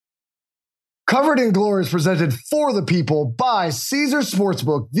Covered in Glory is presented for the people by Caesar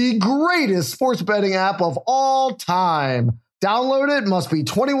Sportsbook, the greatest sports betting app of all time. Download it, must be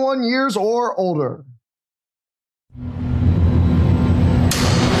 21 years or older.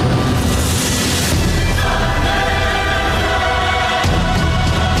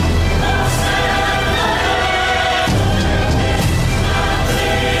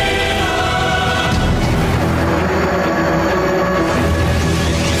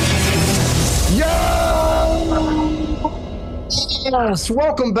 Yes,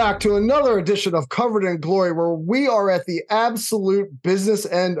 welcome back to another edition of Covered in Glory, where we are at the absolute business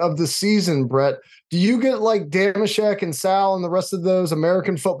end of the season, Brett. Do you get like Damashek and Sal and the rest of those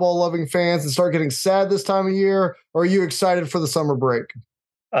American football-loving fans and start getting sad this time of year, or are you excited for the summer break?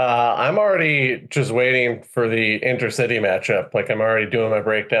 I'm already just waiting for the intercity matchup. Like, I'm already doing my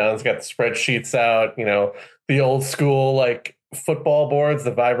breakdowns, got the spreadsheets out, the old school, like, football boards,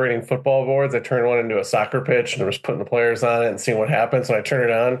 the vibrating football boards. I turned one into a soccer pitch and I was putting the players on it and seeing what happens when I turn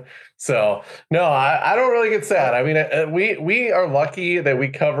it on. So no, I don't really get sad. I mean, we are lucky that we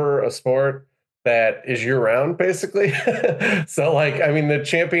cover a sport that is year round, basically. So like, I mean, the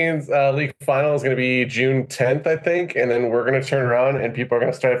Champions League final is going to be June 10th, I think. And then we're going to turn around and people are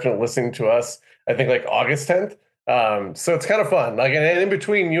going to start listening to us, I think like August 10th. So it's kind of fun. Like, and in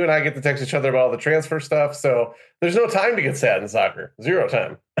between, you and I get to text each other about all the transfer stuff. So there's no time to get sad in soccer. Zero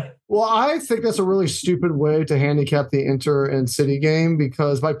time. Well, I think that's a really stupid way to handicap the Inter and City game,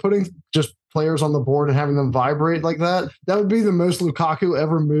 because by putting just players on the board and having them vibrate like that, that would be the most Lukaku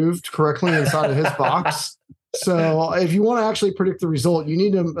ever moved correctly inside of his box. So if you want to actually predict the result, you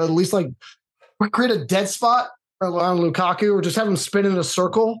need to at least like create a dead spot around Lukaku, or just have him spin in a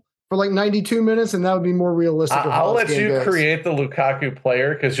circle for like 92 minutes, and that would be more realistic. I'll let you create the Lukaku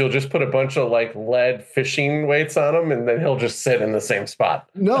player, because you'll just put a bunch of like lead fishing weights on him, and then he'll just sit in the same spot.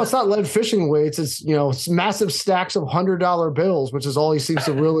 No, it's not lead fishing weights. It's, it's massive stacks of $100 bills, which is all he seems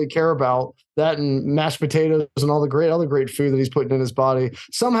to really care about. That and mashed potatoes and all the other great food that he's putting in his body.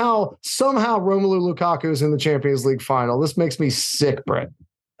 Somehow Romelu Lukaku is in the Champions League final. This makes me sick, Brett.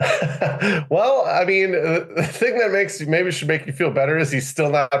 Well, I mean, the thing that maybe should make you feel better is he's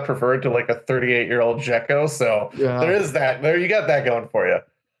still not preferred to like a 38-year-old Dzeko. So yeah, there is that. There, you got that going for you.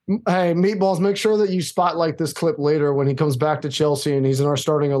 Hey, Meatballs, make sure that you spotlight this clip later when he comes back to Chelsea and he's in our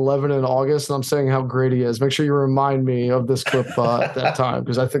starting 11 in August. And I'm saying how great he is. Make sure you remind me of this clip at that time,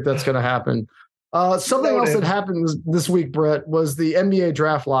 because I think that's going to happen. Something else that happened this week, Brett, was the NBA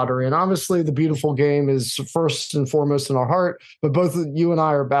draft lottery. And obviously the beautiful game is first and foremost in our heart, but both you and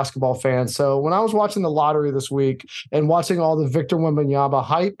I are basketball fans. So when I was watching the lottery this week and watching all the Victor Wembanyama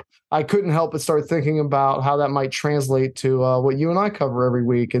hype, I couldn't help but start thinking about how that might translate to what you and I cover every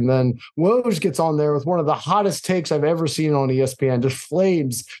week. And then Woj gets on there with one of the hottest takes I've ever seen on ESPN, just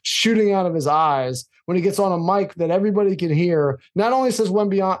flames shooting out of his eyes when he gets on a mic that everybody can hear. Not only says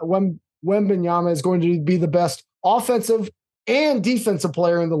Wembanyama is going to be the best offensive and defensive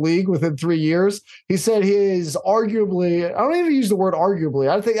player in the league within 3 years. He said he is arguably, I don't even use the word arguably.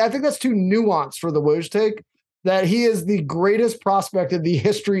 I think that's too nuanced for the Woj take, that he is the greatest prospect in the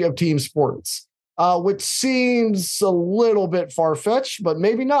history of team sports, which seems a little bit far-fetched, but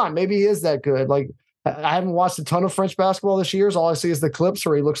maybe not. Maybe he is that good. Like, I haven't watched a ton of French basketball this year, so all I see is the clips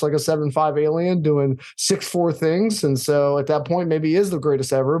where he looks like a 7'5" alien doing 6'4" things. And so at that point, maybe he is the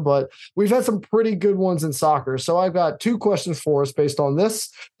greatest ever, but we've had some pretty good ones in soccer. So I've got two questions for us based on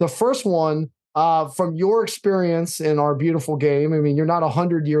this. The first one, from your experience in our beautiful game, I mean, you're not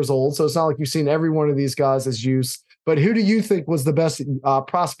 100 years old, so it's not like you've seen every one of these guys as use, but who do you think was the best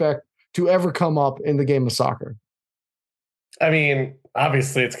prospect to ever come up in the game of soccer? I mean,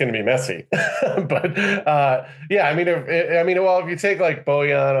 obviously it's going to be Messi, but yeah, I mean, if you take like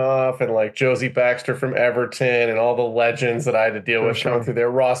Bojan off and like Josie Baxter from Everton and all the legends that I had to deal with coming through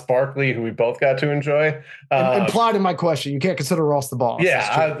there, Ross Barkley, who we both got to enjoy. Implied in my question, you can't consider Ross the boss.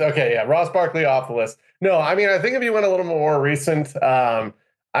 Yeah, Ross Barkley off the list. No, I mean, I think if you went a little more recent,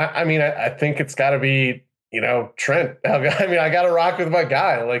 I think it's got to be, Trent. I mean, I got to rock with my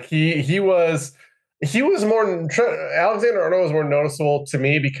guy. Like he was more, Alexander-Arnold was more noticeable to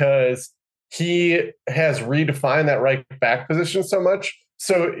me because he has redefined that right back position so much.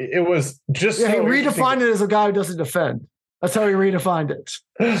 So it was just, he redefined it as a guy who doesn't defend. That's how he redefined it.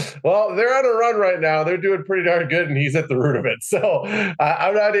 Well, they're on a run right now. They're doing pretty darn good, and he's at the root of it. So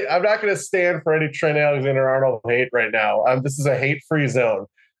I'm not going to stand for any Trent Alexander-Arnold hate right now. This is a hate-free zone.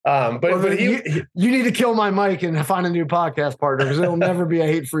 But you need to kill my mic and find a new podcast partner because it'll never be a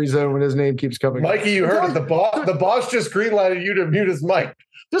hate-free zone when his name keeps coming Mikey, up. You heard it. The boss just greenlighted you to mute his mic.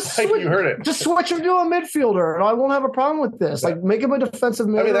 You heard it. Just switch him to a midfielder, and I won't have a problem with this. Like, make him a defensive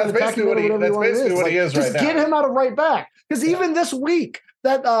midfielder. I mean, that's basically what he is right now. Just get him out of right back. Because even this week,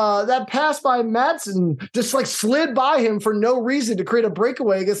 that pass by Madsen just like slid by him for no reason to create a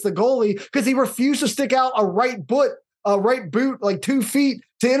breakaway against the goalie because he refused to stick out a right boot like 2 feet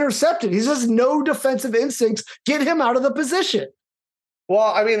to intercept it. He has no defensive instincts. Get him out of the position.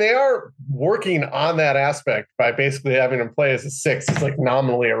 Well, I mean, they are working on that aspect by basically having him play as a 6. He's like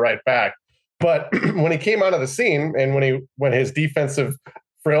nominally a right back. But when he came out of the scene and when his defensive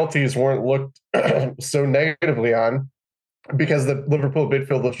frailties weren't looked so negatively on because the Liverpool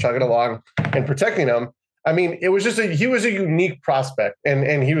midfield was chugging along and protecting him, I mean, he was a unique prospect,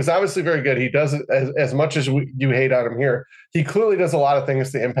 and he was obviously very good. He does it as much as you hate on him here. He clearly does a lot of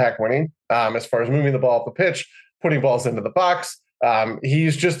things to impact winning, as far as moving the ball up the pitch, putting balls into the box.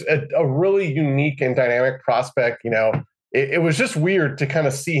 He's just a really unique and dynamic prospect. It was just weird to kind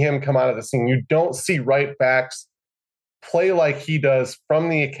of see him come out of the scene. You don't see right backs play like he does from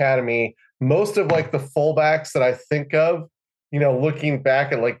the academy. Most of like the fullbacks that I think of, looking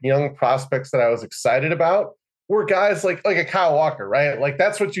back at like young prospects that I was excited about were guys like a Kyle Walker, right? Like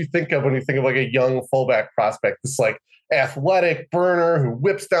that's what you think of when you think of like a young fullback prospect. This like athletic burner who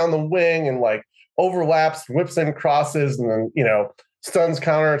whips down the wing and like overlaps, whips in crosses, and then, stuns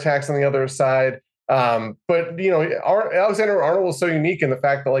counterattacks on the other side. But Alexander Arnold was so unique in the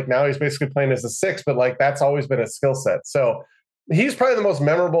fact that like now he's basically playing as a 6, but like that's always been a skill set. So he's probably the most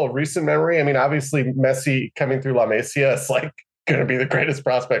memorable of recent memory. I mean, obviously Messi coming through La Masia is like going to be the greatest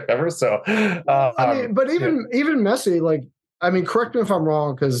prospect ever. So, even Messi, like, I mean, correct me if I'm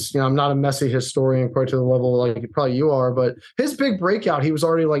wrong, because I'm not a Messi historian quite to the level like probably you are, but his big breakout, he was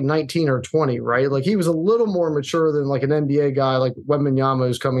already like 19 or 20, right? Like he was a little more mature than like an NBA guy like Wembanyama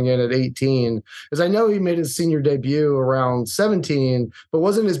who's coming in at 18. Because I know he made his senior debut around 17, but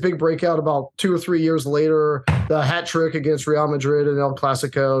wasn't his big breakout about 2 or 3 years later? The hat trick against Real Madrid and El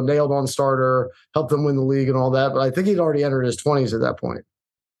Clasico, nailed on starter, helped them win the league and all that. But I think he'd already entered his 20s at that point.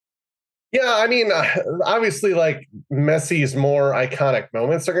 Yeah, I mean, obviously, like Messi's more iconic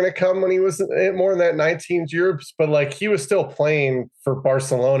moments are going to come when he was more in that 19 years, but like he was still playing for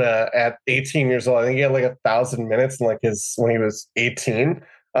Barcelona at 18 years old. I think he had like 1,000 minutes in like when he was 18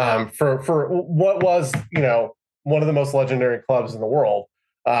 for what was one of the most legendary clubs in the world.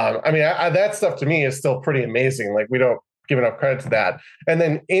 I mean, that stuff to me is still pretty amazing. Like we don't give enough credit to that. And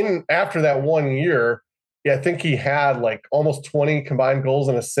then after that 1 year. Yeah, I think he had like almost 20 combined goals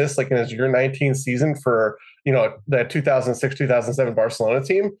and assists like in his year 19 season for, that 2006-2007 Barcelona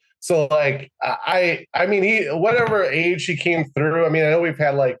team. So like, I mean, whatever age he came through, I mean, I know we've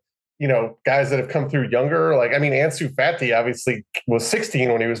had like, guys that have come through younger, like, I mean, Ansu Fati obviously was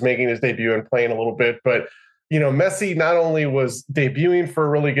 16 when he was making his debut and playing a little bit, but Messi not only was debuting for a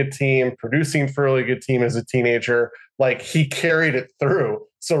really good team, producing for a really good team as a teenager, like he carried it through.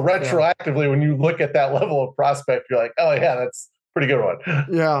 So retroactively, when you look at that level of prospect, you're like, oh yeah, that's a pretty good one.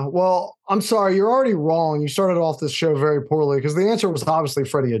 Yeah. Well, I'm sorry. You're already wrong. You started off this show very poorly because the answer was obviously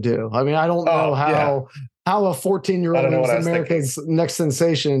Freddie Adu. I mean, I don't know how a 14-year-old was America's next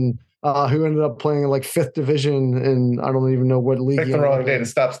sensation who ended up playing in like 5th division, and I don't even know what league. Picked the wrong day to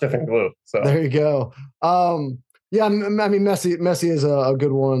stop sniffing glue. So there you go. Yeah, I mean, Messi is a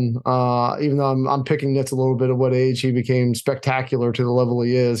good one. Even though I'm picking nits a little bit at what age he became spectacular to the level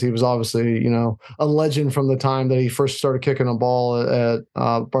he is. He was obviously, a legend from the time that he first started kicking a ball at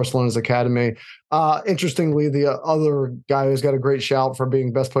Barcelona's academy. Interestingly, the other guy who's got a great shout for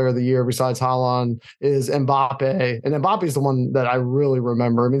being best player of the year besides Haaland is Mbappe. And Mbappe is the one that I really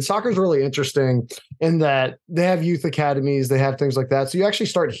remember. I mean, soccer is really interesting in that they have youth academies, they have things like that. So you actually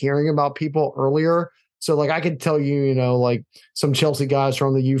start hearing about people earlier. So like I could tell you, like some Chelsea guys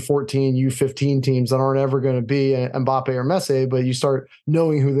from the U14, U15 teams that aren't ever going to be Mbappe or Messi, but you start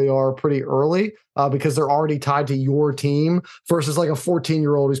knowing who they are pretty early because they're already tied to your team versus like a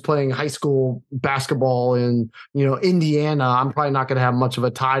 14-year-old who's playing high school basketball in, Indiana. I'm probably not going to have much of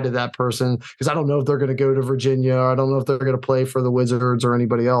a tie to that person because I don't know if they're going to go to Virginia. Or I don't know if they're going to play for the Wizards or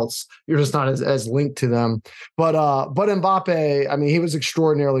anybody else. You're just not as linked to them. But Mbappe, I mean, he was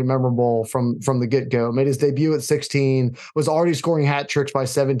extraordinarily memorable from the get-go. Made his debut at 16, was already scoring hat tricks by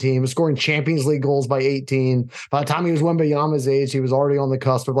 17, was scoring Champions League goals by 18. By the time he was Wembanyama's age, he was already on the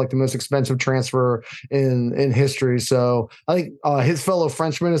cusp of like the most expensive transfer in history. So I think his fellow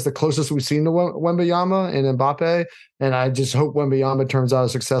Frenchman is the closest we've seen to Wembanyama and Mbappe. And I just hope Wembanyama turns out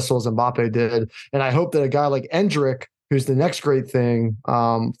as successful as Mbappe did. And I hope that a guy like Endrick, who's the next great thing,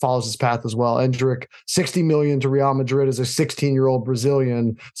 follows his path as well. Endrick, 60 million to Real Madrid as a 16-year-old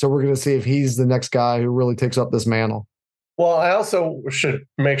Brazilian. So we're going to see if he's the next guy who really takes up this mantle. Well, I also should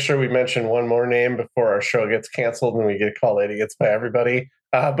make sure we mention one more name before our show gets canceled and we get called idiots by everybody.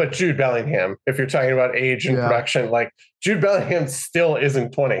 But Jude Bellingham, if you're talking about age and production, like Jude Bellingham still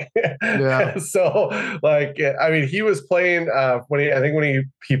isn't 20. Yeah. So, like, I mean, he was playing when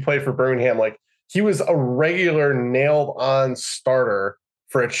he played for Birmingham, like he was a regular nailed on starter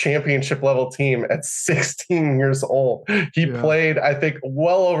for a championship level team at 16 years old. He played, I think,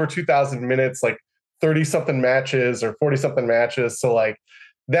 well over 2,000 minutes, like 30 something matches or 40 something matches. So like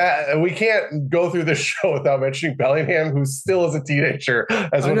that, we can't go through this show without mentioning Bellingham, who still is a teenager,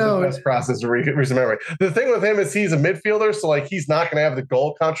 as one of the best process of recent memory. The thing with him is he's a midfielder. So like, he's not going to have the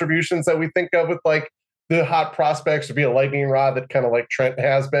goal contributions that we think of with like the hot prospects to be a lightning rod that kind of like Trent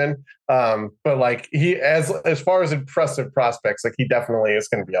has been. But like he, as far as impressive prospects, like he definitely is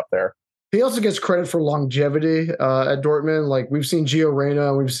going to be up there. He also gets credit for longevity at Dortmund. Like we've seen Gio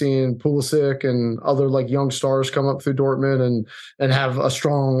Reyna, we've seen Pulisic and other like young stars come up through Dortmund and have a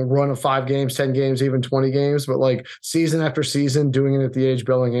strong run of 5 games, 10 games, even 20 games. But like season after season, doing it at the age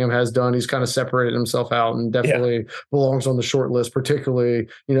Bellingham has done, he's kind of separated himself out and definitely belongs on the short list, particularly,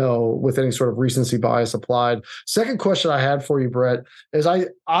 you know, with any sort of recency bias applied. Second question I had for you, Brett, is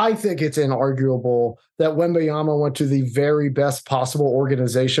I think it's inarguable that Wembanyama went to the very best possible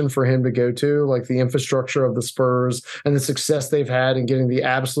organization for him to go to, like the infrastructure of the Spurs and the success they've had in getting the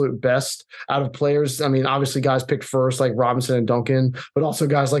absolute best out of players. I mean, obviously guys picked first like Robinson and Duncan, but also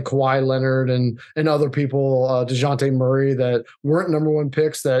guys like Kawhi Leonard and other people, DeJounte Murray, that weren't number 1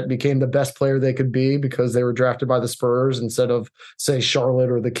 picks that became the best player they could be because they were drafted by the Spurs instead of, say, Charlotte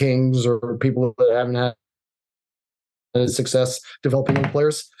or the Kings or people that haven't had success developing young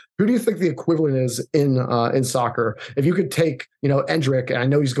players. Who do you think the equivalent is in soccer? If you could take, you know, Endrick, and I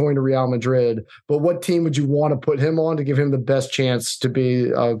know he's going to Real Madrid, but what team would you want to put him on to give him the best chance to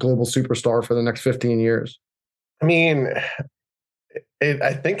be a global superstar for the next 15 years? I mean,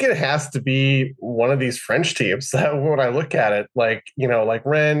 I think it has to be one of these French teams. That when I look at it, like, you know, like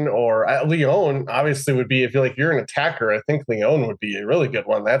Rennes or Lyon, obviously would be, if you're an attacker, I think Lyon would be a really good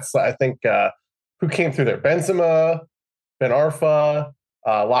one. That's, I think, who came through there? Benzema, Ben Arfa,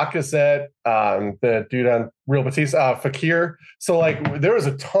 Lacazette, the dude on Real Betis, Fekir. So like there was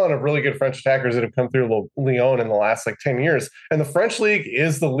a ton of really good French attackers that have come through Lyon in the last like 10 years. And the French league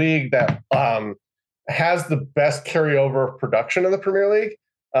is the league that has the best carryover of production in the Premier League.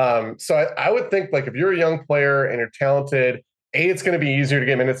 So I would think like if you're a young player and you're talented, A, it's going to be easier to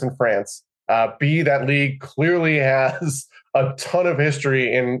get minutes in France. B, that league clearly has a ton of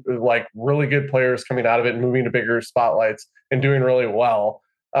history in like really good players coming out of it and moving to bigger spotlights and doing really well.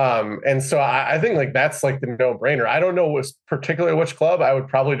 And so I think like that's like the no-brainer. I don't know particularly which club. I would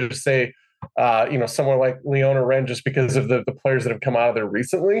probably just say, you know, somewhere like Lyon or Rennes, just because of the players that have come out of there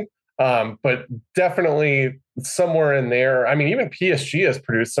recently. But definitely somewhere in there. I mean, even PSG has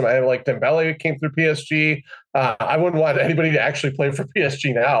produced some. I like Dembele came through PSG. I wouldn't want anybody to actually play for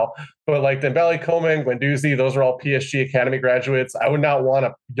PSG now, but like Dembele, Coman, Guendouzi, those are all PSG academy graduates. I would not want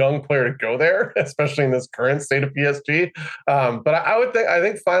a young player to go there, especially in this current state of PSG. But I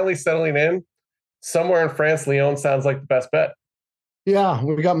think finally settling in somewhere in France, Lyon sounds like the best bet. Yeah,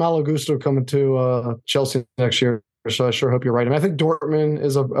 we got Malo Gusto coming to Chelsea next year. So I sure hope you're right. I mean, I think Dortmund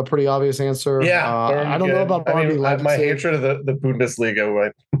is a pretty obvious answer. Yeah, I don't know about RB Leipzig. My hatred of the Bundesliga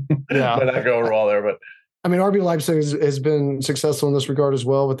might not go over well there, but I mean, RB Leipzig has been successful in this regard as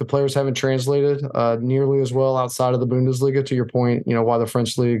well, but the players haven't translated nearly as well outside of the Bundesliga. To your point, you know, why the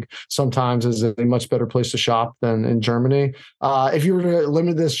French league sometimes is a much better place to shop than in Germany. If you were to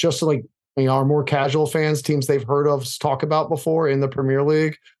limit this just to like, you know, our more casual fans, teams they've heard of talk about before in the Premier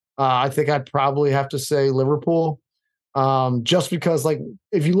League, I think I'd probably have to say Liverpool. Just because, like,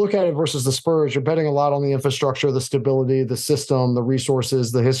 if you look at it versus the Spurs, you're betting a lot on the infrastructure, the stability, the system, the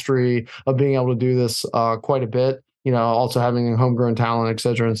resources, the history of being able to do this quite a bit, you know, also having homegrown talent, et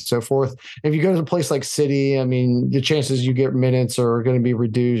cetera, and so forth. If you go to a place like City, I mean, the chances you get minutes are going to be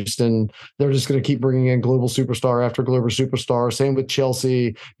reduced, and they're just going to keep bringing in global superstar after global superstar. Same with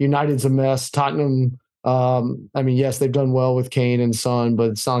Chelsea. United's a mess. Tottenham, I mean, yes, they've done well with Kane and Son,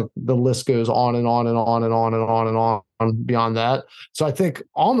 but it's not, the list goes on and on and on and on and on and on beyond that. So I think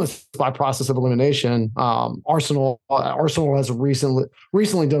almost by process of elimination, Arsenal has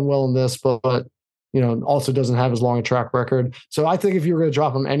recently done well in this, but you know, also doesn't have as long a track record. So I think if you were going to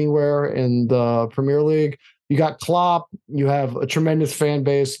drop them anywhere in the Premier League, you got Klopp, you have a tremendous fan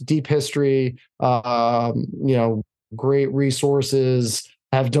base, deep history, you know, great resources.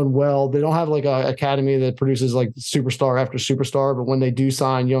 have done well. They don't have like a academy that produces like superstar after superstar, but when they do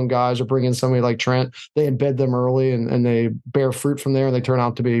sign young guys or bring in somebody like Trent, they embed them early and they bear fruit from there. And they turn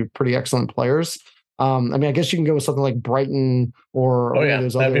out to be pretty excellent players. I mean, I guess you can go with something like Brighton or one of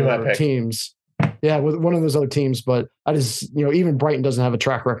those other teams. Yeah, with one of those other teams, but I just, even Brighton doesn't have a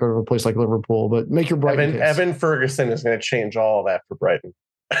track record of a place like Liverpool, but make your Brighton case. Evan Ferguson is going to change all of that for Brighton.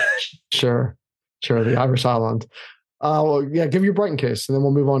 Sure. The Irish Island. Give your Brighton case, and then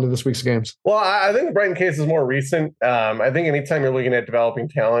we'll move on to this week's games. Well, I think the Brighton case is more recent. I think anytime you're looking at developing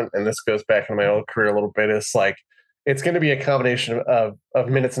talent, and this goes back in my own career a little bit, it's like it's going to be a combination of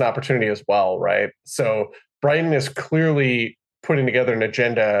minutes and opportunity as well, right? So Brighton is clearly putting together an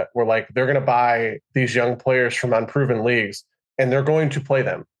agenda where like they're going to buy these young players from unproven leagues, and they're going to play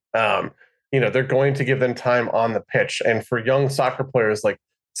them. They're going to give them time on the pitch, and for young soccer players, like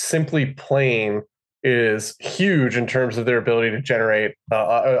simply playing is huge in terms of their ability to generate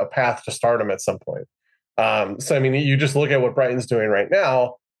a path to stardom at some point. So, I mean, you just look at what Brighton's doing right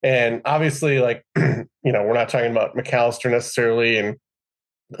now, and obviously, like, we're not talking about McAllister necessarily, and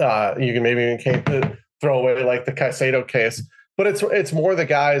you can maybe even throw away like the Caicedo case, but it's more the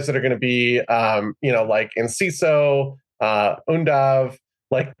guys that are going to be, like Enciso, Undav,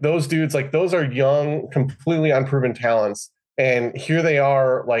 like those dudes, like those are young, completely unproven talents. And here they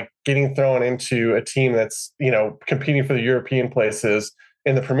are, like getting thrown into a team that's, competing for the European places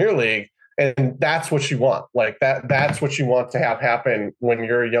in the Premier League. And that's what you want. Like that's what you want to have happen when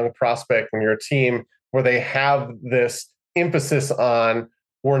you're a young prospect, when you're a team where they have this emphasis on,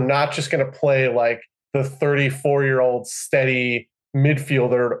 we're not just going to play like the 34-year-old steady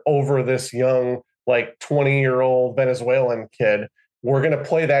midfielder over this young, like 20-year-old Venezuelan kid. We're going to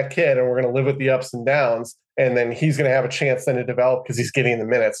play that kid and we're going to live with the ups and downs. And then he's going to have a chance then to develop because he's getting the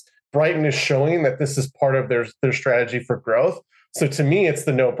minutes. Brighton is showing that this is part of their strategy for growth. So to me, it's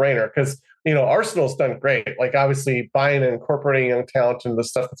the no-brainer because, Arsenal's done great. Like obviously buying and incorporating young talent into the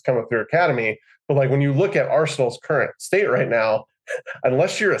stuff that's coming through academy. But like when you look at Arsenal's current state right now,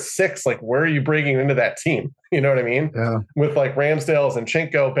 unless you're a 6, like where are you bringing into that team? You know what I mean? Yeah. With like Ramsdale,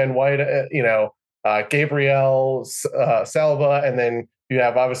 Zinchenko, Ben White, Gabriel, Salva, and then you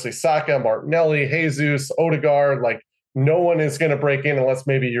have obviously Saka, Martinelli, Jesus, Odegaard. Like no one is going to break in unless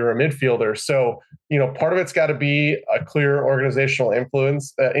maybe you're a midfielder. So, part of it's got to be a clear organizational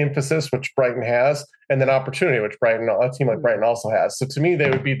emphasis, which Brighton has, and then opportunity, which a team like Brighton also has. So to me, they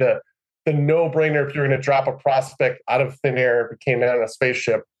would be the no-brainer if you're going to drop a prospect out of thin air if it came down in a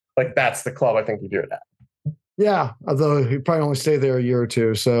spaceship. Like that's the club I think you do it at. Yeah, although he probably only stay there a year or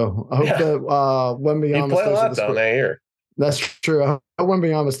two. So I hope that Wembanyama stays at the Spurs. That year. That's true. I hope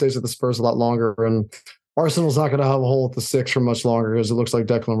Wembanyama stays at the Spurs a lot longer, and Arsenal's not going to have a hole at the 6 for much longer because it looks like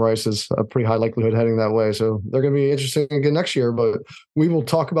Declan Rice is a pretty high likelihood heading that way. So they're going to be interesting again next year, but we will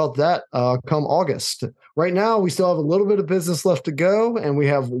talk about that come August. Right now, we still have a little bit of business left to go, and we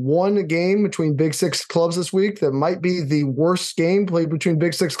have one game between Big Six clubs this week that might be the worst game played between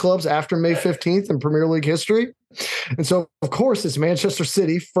Big Six clubs after May 15th in Premier League history. And so, of course, it's Manchester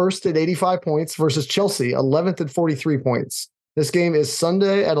City, first at 85 points, versus Chelsea, 11th at 43 points. This game is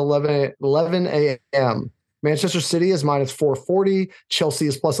Sunday at 11 a.m. Manchester City is minus 440. Chelsea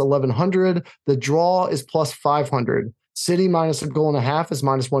is plus 1,100. The draw is plus 500. City minus a goal and a half is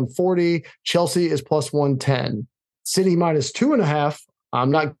minus 140. Chelsea is plus 110. City minus 2.5.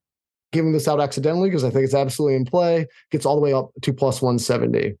 I'm not giving this out accidentally because I think it's absolutely in play. Gets all the way up to plus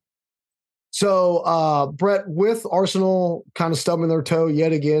 170. So, Brett, with Arsenal kind of stubbing their toe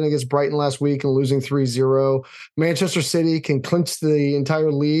yet again against Brighton last week and losing 3-0, Manchester City can clinch the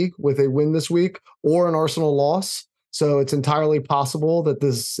entire league with a win this week or an Arsenal loss. So it's entirely possible that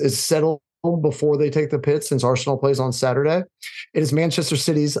this is settled before they take the pit since Arsenal plays on Saturday. It is Manchester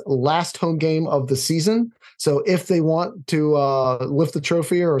City's last home game of the season. So if they want to lift the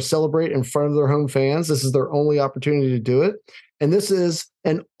trophy or celebrate in front of their home fans, this is their only opportunity to do it. And this is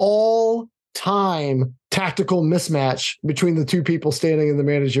an all-time tactical mismatch between the two people standing in the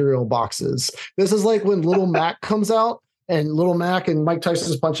managerial boxes. This is like when Little Mac comes out and Little Mac and Mike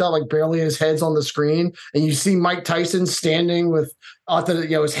Tyson's punch out, like barely his head's on the screen. And you see Mike Tyson standing with,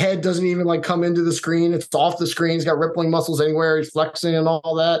 his head doesn't even like come into the screen. It's off the screen. He's got rippling muscles anywhere. He's flexing and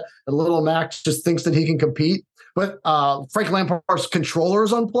all that. And Little Mac just thinks that he can compete. But Frank Lampard's controller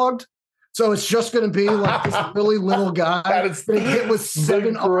is unplugged. So it's just going to be like this really little guy that is hit with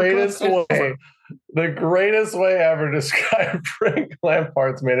 7 uppercuts. The greatest way ever to describe Frank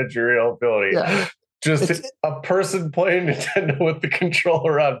Lampard's managerial ability. Yeah. Just a person playing Nintendo with the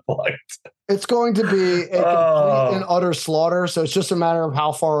controller unplugged. It's going to be a complete and utter slaughter. So it's just a matter of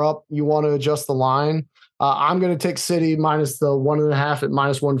how far up you want to adjust the line. I'm going to take City minus the 1.5 at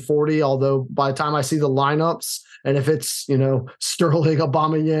minus 140. Although by the time I see the lineups, and if it's, Sterling,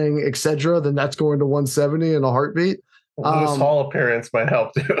 Aubameyang, etc., then that's going to 170 in a heartbeat. Lewis Hall appearance might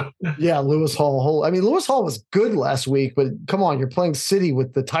help too. Yeah, Lewis Hall. I mean, Lewis Hall was good last week, but come on, you're playing City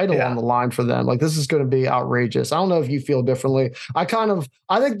with the title on the line for them. Like, this is going to be outrageous. I don't know if you feel differently. I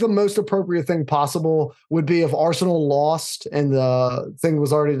think the most appropriate thing possible would be if Arsenal lost and the thing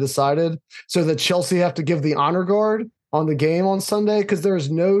was already decided, so that Chelsea have to give the honor guard on the game on Sunday, because there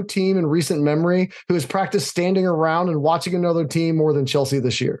is no team in recent memory who has practiced standing around and watching another team more than Chelsea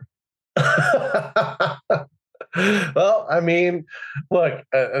this year. Well, I mean, look,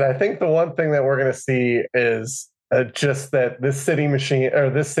 and I think the one thing that we're going to see is just that this City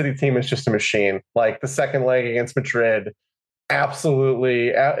team is just a machine. Like the second leg against Madrid,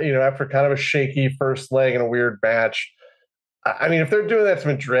 absolutely, after kind of a shaky first leg and a weird match. I mean, if they're doing that to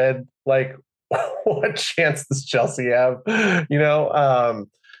Madrid, like, what chance does Chelsea have? I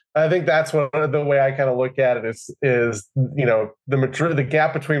think that's one of the way I kind of look at it is the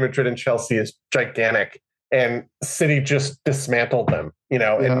gap between Madrid and Chelsea is gigantic. And City just dismantled them,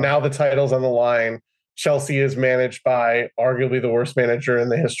 and now the title's on the line. Chelsea is managed by arguably the worst manager in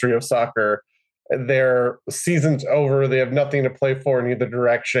the history of soccer. Their season's over. They have nothing to play for in either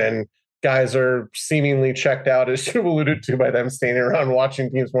direction. Guys are seemingly checked out, as you alluded to, by them staying around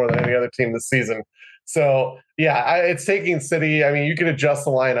watching teams more than any other team this season. So, it's taking City. I mean, you can adjust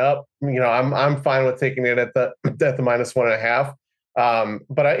the line up. I'm fine with taking it at the minus 1.5.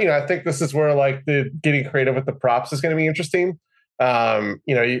 But I think this is where like the getting creative with the props is going to be interesting.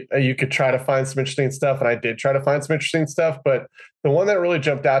 You could try to find some interesting stuff, and I did try to find some interesting stuff. But the one that really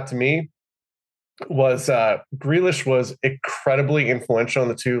jumped out to me was Grealish was incredibly influential in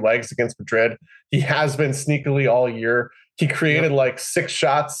the two legs against Madrid. He has been sneakily all year. He created like 6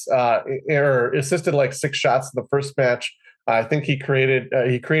 shots, or assisted like 6 shots in the first match. I think he created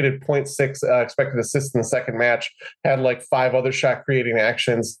 0.6 expected assists in the second match, had like 5 other shot creating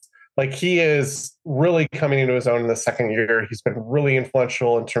actions. Like, he is really coming into his own in the second year. He's been really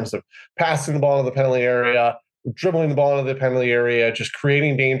influential in terms of passing the ball into the penalty area, dribbling the ball into the penalty area, just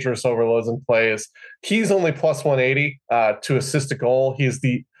creating dangerous overloads and plays. He's only plus 180 to assist a goal. He's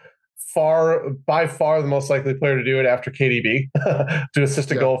by far the most likely player to do it after KDB to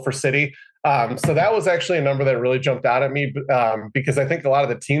assist a goal for City. So that was actually a number that really jumped out at me, because I think a lot of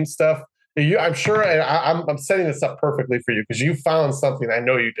the team stuff, I'm sure I'm setting this up perfectly for you, because you found something I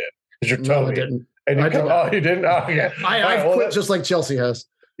know you did, because you're telling me. Didn't. And you didn't? Oh, okay. I've quit just like Chelsea has.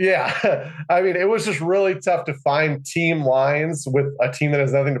 Yeah. I mean, it was just really tough to find team lines with a team that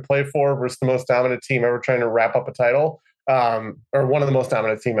has nothing to play for versus the most dominant team ever trying to wrap up a title. Or one of the most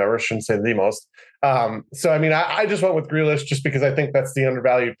dominant team ever, shouldn't say the most. So, I mean, I just went with Grealish just because I think that's the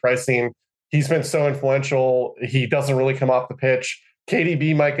undervalued pricing. He's been so influential. He doesn't really come off the pitch.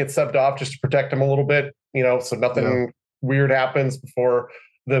 KDB might get subbed off just to protect him a little bit, so nothing weird happens before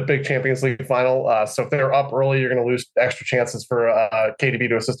the big Champions League final. So if they're up early, you're going to lose extra chances for KDB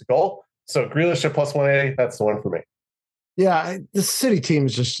to assist a goal. So Grealish at plus 180, that's the one for me. Yeah, the City team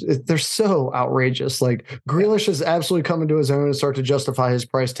is they're so outrageous. Like, Grealish has absolutely come into his own and start to justify his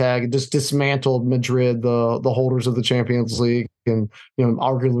price tag and just dismantled Madrid, the holders of the Champions League, and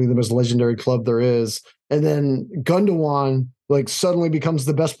arguably the most legendary club there is. And then Gundogan like suddenly becomes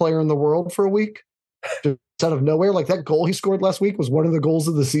the best player in the world for a week. Just out of nowhere. Like, that goal he scored last week was one of the goals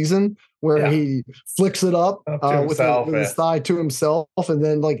of the season, where he flicks it up with his thigh to himself. And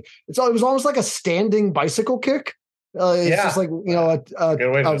then like it was almost like a standing bicycle kick. It's just like,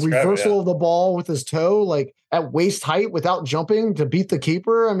 a reversal of the ball with his toe, like at waist height without jumping to beat the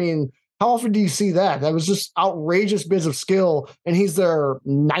keeper. I mean, how often do you see that? That was just outrageous bits of skill. And he's their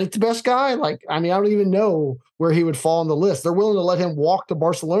 9th best guy. Like, I mean, I don't even know where he would fall on the list. They're willing to let him walk to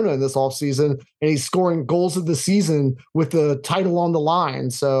Barcelona in this offseason, and he's scoring goals of the season with the title on the line.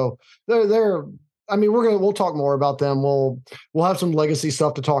 So we'll talk more about them. We'll have some legacy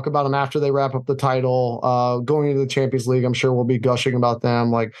stuff to talk about them after they wrap up the title. Going into the Champions League, I'm sure we'll be gushing about them.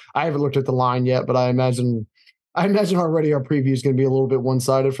 Like, I haven't looked at the line yet, but I imagine already our preview is going to be a little bit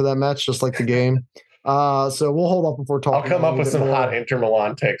one-sided for that match, just like the game. So we'll hold up before talking. I'll come up with some hot Inter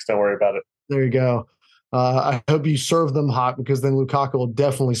Milan takes. Don't worry about it. There you go. I hope you serve them hot, because then Lukaku will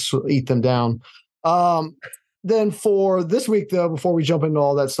definitely eat them down. Then for this week, though, before we jump into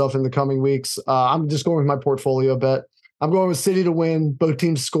all that stuff in the coming weeks, I'm just going with my portfolio bet. I'm going with City to win. Both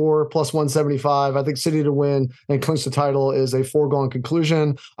teams score plus 175. I think City to win and clinch the title is a foregone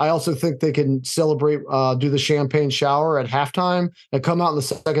conclusion. I also think they can celebrate, do the champagne shower at halftime and come out in the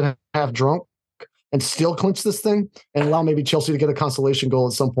second half drunk. and still clinch this thing and allow maybe Chelsea to get a consolation goal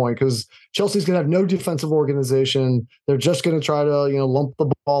at some point, because Chelsea's going to have no defensive organization. They're just going to try to, lump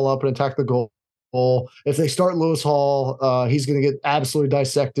the ball up and attack the goal. If they start Lewis Hall, he's going to get absolutely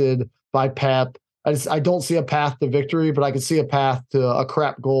dissected by Pep. I don't see a path to victory, but I can see a path to a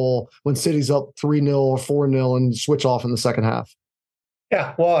crap goal when City's up 3-0 or 4-0 and switch off in the second half.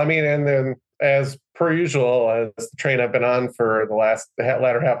 Yeah, well, I mean, and then as per usual, as the train I've been on for the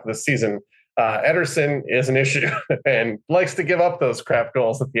latter half of the season, Ederson is an issue and likes to give up those crap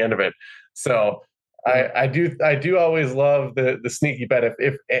goals at the end of it. So I do always love the sneaky bet.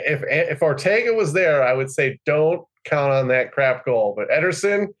 If Ortega was there, I would say don't count on that crap goal. But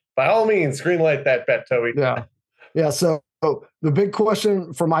Ederson, by all means, greenlight that bet, Toby. Yeah. So the big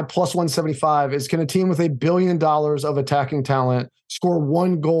question for my plus 175 is, can a team with $1 billion of attacking talent score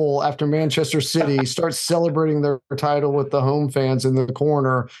one goal after Manchester City starts celebrating their title with the home fans in the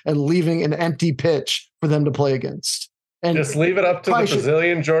corner and leaving an empty pitch for them to play against? And just leave it up to the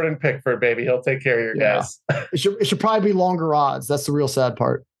Brazilian Jordan Pickford, baby. He'll take care of your guys. It should probably be longer odds. That's the real sad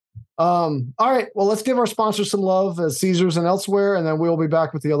part. All right. Well, let's give our sponsors some love at Caesars and elsewhere, and then we'll be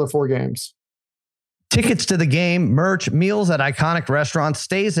back with the other 4 games. Tickets to the game, merch, meals at iconic restaurants,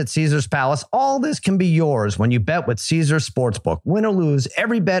 stays at Caesars Palace. All this can be yours when you bet with Caesars Sportsbook. Win or lose,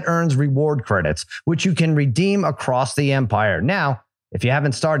 every bet earns reward credits, which you can redeem across the empire. Now, if you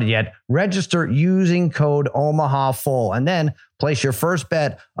haven't started yet, register using code OMAHAFULL and then place your first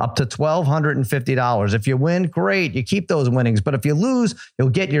bet up to $1,250. If you win, great. You keep those winnings. But if you lose, you'll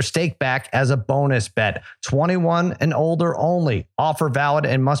get your stake back as a bonus bet. 21 and older only. Offer valid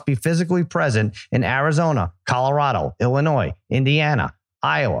and must be physically present in Arizona, Colorado, Illinois, Indiana,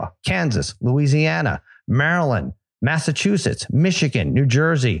 Iowa, Kansas, Louisiana, Maryland, Massachusetts, Michigan, New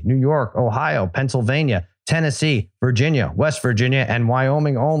Jersey, New York, Ohio, Pennsylvania, Tennessee, Virginia, West Virginia, and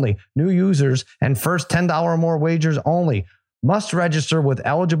Wyoming only. New users and first $10 or more wagers only. Must register with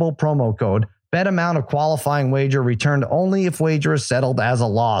eligible promo code. Bet amount of qualifying wager returned only if wager is settled as a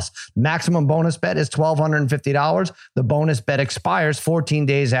loss. Maximum bonus bet is $1,250. The bonus bet expires 14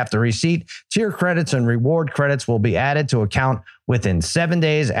 days after receipt. Tier credits and reward credits will be added to account within 7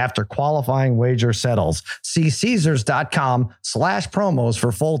 days after qualifying wager settles. See Caesars.com/promos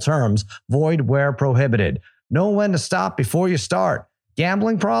for full terms. Void where prohibited. Know when to stop before you start.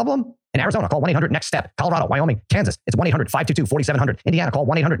 Gambling problem? In Arizona, call 1-800-NEXT-STEP. Colorado, Wyoming, Kansas, it's 1-800-522-4700. Indiana, call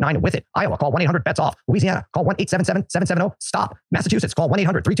 1-800-9-WITH-IT. Iowa, call 1-800-BETS-OFF. Louisiana, call 1-877-770-STOP. Massachusetts, call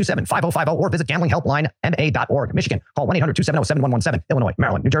 1-800-327-5050 or visit gamblinghelplinema.org. Michigan, call 1-800-270-7117. Illinois,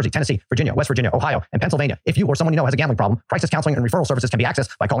 Maryland, New Jersey, Tennessee, Virginia, West Virginia, Ohio, and Pennsylvania. If you or someone you know has a gambling problem, crisis counseling and referral services can be accessed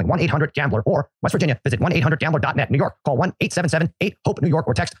by calling 1-800-GAMBLER or West Virginia, visit 1-800-GAMBLER.net. New York, call 1-877-8-HOPE-NEW YORK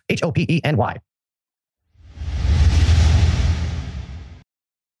or text HOPENY.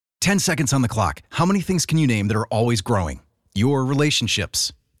 10 seconds on the clock. How many things can you name that are always growing? Your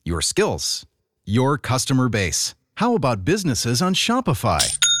relationships, your skills, your customer base. How about businesses on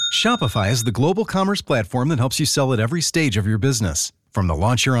Shopify? Shopify is the global commerce platform that helps you sell at every stage of your business. From the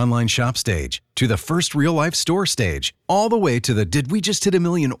launch your online shop stage, to the first real-life store stage, all the way to the did we just hit 1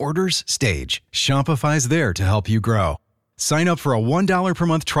 million orders stage. Shopify's there to help you grow. Sign up for a $1 per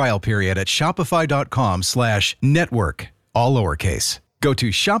month trial period at shopify.com/network, all lowercase. Go to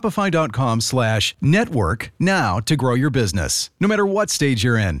shopify.com/network now to grow your business, no matter what stage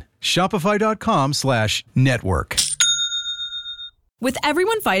you're in. Shopify.com/network. With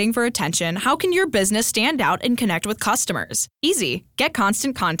everyone fighting for attention, how can your business stand out and connect with customers? Easy. Get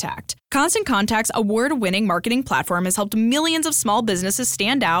Constant Contact. Constant Contact's award-winning marketing platform has helped millions of small businesses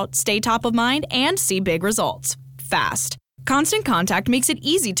stand out, stay top of mind, and see big results fast. Constant Contact makes it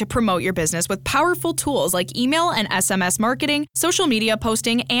easy to promote your business with powerful tools like email and SMS marketing, social media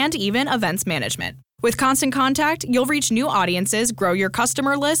posting, and even events management. With Constant Contact, you'll reach new audiences, grow your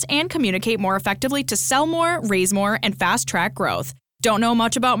customer list, and communicate more effectively to sell more, raise more, and fast-track growth. Don't know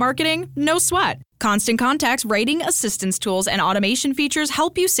much about marketing? No sweat. Constant Contact's writing assistance tools and automation features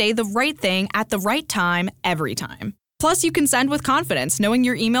help you say the right thing at the right time, every time. Plus, you can send with confidence, knowing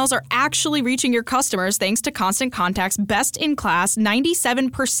your emails are actually reaching your customers thanks to Constant Contact's best-in-class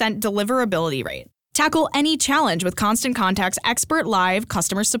 97% deliverability rate. Tackle any challenge with Constant Contact's expert live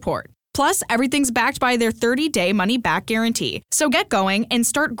customer support. Plus, everything's backed by their 30-day money-back guarantee. So get going and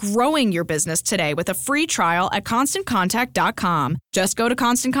start growing your business today with a free trial at ConstantContact.com. Just go to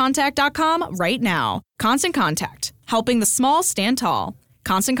ConstantContact.com right now. Constant Contact, helping the small stand tall.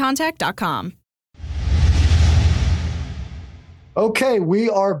 ConstantContact.com. Okay, we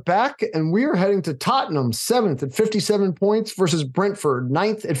are back and we are heading to Tottenham, 7th at 57 points versus Brentford,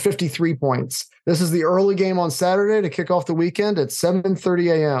 9th at 53 points. This is the early game on Saturday to kick off the weekend at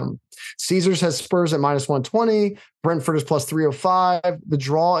 7:30 a.m. Caesars has Spurs at minus 120. Brentford is plus 305. The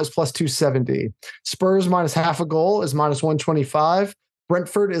draw is plus 270. Spurs minus half a goal is minus 125.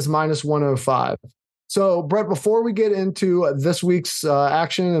 Brentford is minus 105. So, Brett, before we get into this week's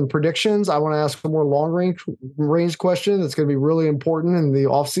action and predictions, I want to ask a more long-range question that's going to be really important in the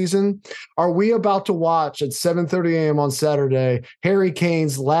offseason. Are we about to watch at 7:30 a.m. on Saturday Harry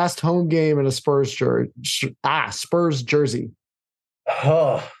Kane's last home game in a Spurs jersey?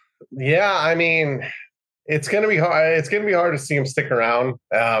 Oh, yeah. I mean, it's going to be hard. It's going to be hard to see him stick around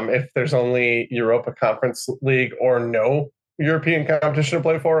if there's only Europa Conference League or no European competition to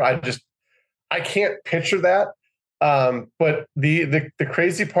play for. I can't picture that. But the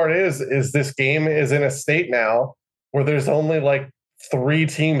crazy part is this game is in a state now where there's only like 3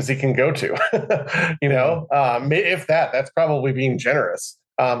 teams he can go to, if that's probably being generous.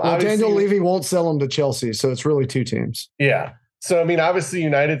 Well, Daniel Levy won't sell him to Chelsea, so it's really 2 teams. Yeah. So, I mean, obviously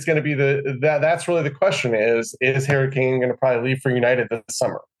United's going to be that's really the question is Harry Kane going to probably leave for United this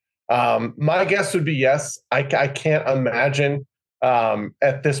summer? My guess would be yes. I can't imagine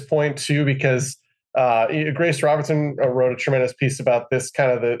at this point too, because Grace Robertson wrote a tremendous piece about this.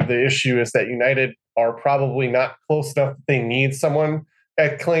 Kind of the issue is that United are probably not close enough. They need someone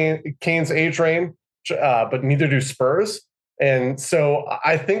at Kane's age range, but neither do Spurs. And so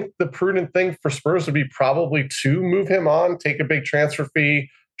I think the prudent thing for Spurs would be probably to move him on, take a big transfer fee,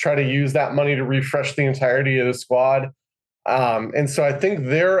 try to use that money to refresh the entirety of the squad. And so I think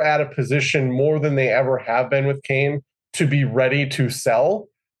they're at a position more than they ever have been with Kane to be ready to sell.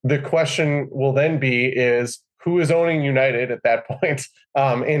 The question will then be is who is owning United at that point?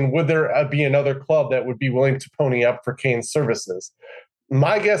 And would there be another club that would be willing to pony up for Kane's services?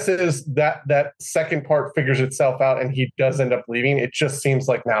 My guess is that second part figures itself out and he does end up leaving. It just seems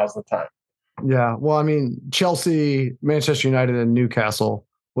like now's the time. Yeah. Well, I mean, Chelsea, Manchester United, and Newcastle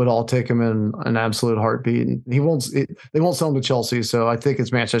would all take him in an absolute heartbeat. And they won't sell him to Chelsea. So I think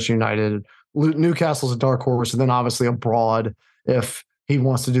it's Manchester United. Newcastle's a dark horse, and then obviously abroad if he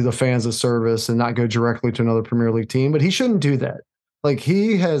wants to do the fans a service and not go directly to another Premier League team. But he shouldn't do that. Like,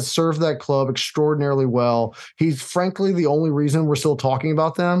 he has served that club extraordinarily well. He's frankly the only reason we're still talking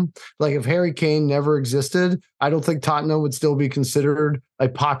about them. Like, if Harry Kane never existed, I don't think Tottenham would still be considered a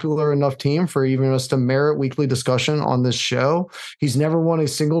popular enough team for even us to merit weekly discussion on this show. He's never won a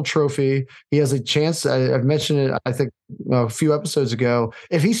single trophy. He has a chance. I've mentioned it, I think, a few episodes ago.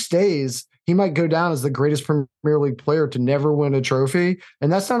 If he stays, he might go down as the greatest Premier League player to never win a trophy.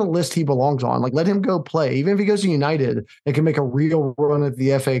 And that's not a list he belongs on. Like, let him go play. Even if he goes to United and can make a real run at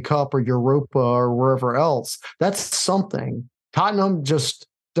the FA Cup or Europa or wherever else, that's something. Tottenham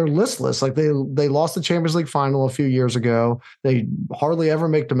they're listless. Like, they lost the Champions League final a few years ago. They hardly ever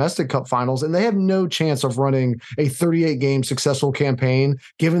make domestic cup finals, and they have no chance of running a 38-game successful campaign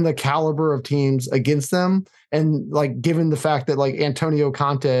given the caliber of teams against them. And like, given the fact that like Antonio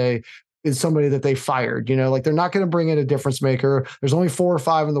Conte is somebody that they fired, like they're not going to bring in a difference maker. There's only 4 or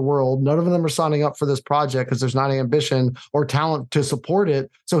 5 in the world. None of them are signing up for this project because there's not ambition or talent to support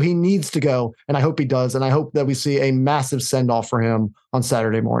it. So he needs to go. And I hope he does. And I hope that we see a massive send off for him on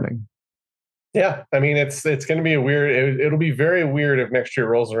Saturday morning. Yeah. I mean, it's going to be it'll be very weird if next year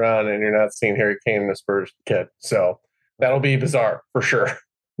rolls around and you're not seeing Harry Kane in the Spurs kit. So that'll be bizarre for sure.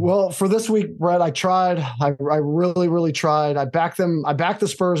 Well, for this week, Brett, I tried. I really, really tried. I backed them. I backed the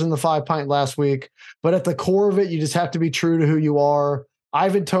Spurs in the 5-pint last week. But at the core of it, you just have to be true to who you are.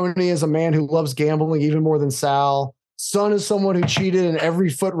 Ivan Toney is a man who loves gambling even more than Sal. Son is someone who cheated in every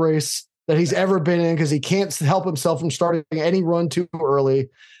foot race that he's ever been in because he can't help himself from starting any run too early.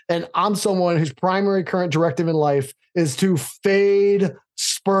 And I'm someone whose primary current directive in life is to fade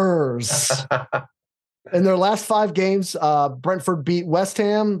Spurs. In their last 5 games, Brentford beat West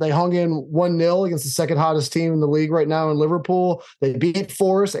Ham. They hung in 1-0 against the second hottest team in the league right now in Liverpool. They beat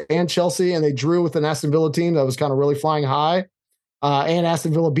Forest and Chelsea, and they drew with an Aston Villa team that was kind of really flying high. And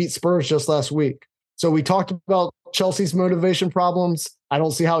Aston Villa beat Spurs just last week. So we talked about Chelsea's motivation problems. I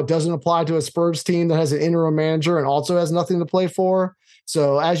don't see how it doesn't apply to a Spurs team that has an interim manager and also has nothing to play for.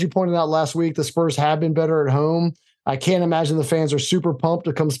 So as you pointed out last week, the Spurs have been better at home. I can't imagine the fans are super pumped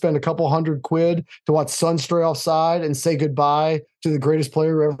to come spend a couple $100 to watch Son stray offside and say goodbye to the greatest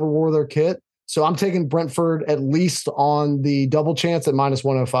player who ever wore their kit. So I'm taking Brentford at least on the double chance at minus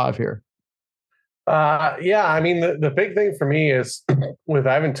 105 here. Yeah, I mean, the big thing for me is with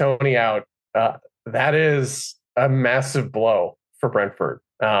Ivan Toney out, that is a massive blow for Brentford.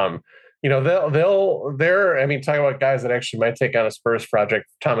 I mean, talking about guys that actually might take on a Spurs project,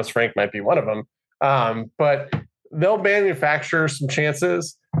 Thomas Frank might be one of them. But they'll manufacture some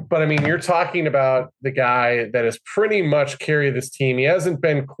chances. But I mean, you're talking about the guy that has pretty much carried this team. He hasn't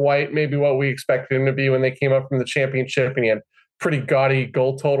been quite maybe what we expected him to be when they came up from the championship, and he had pretty gaudy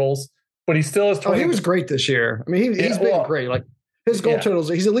goal totals. But he still has 20. He was great this year. I mean, he's been great. Like his goal totals,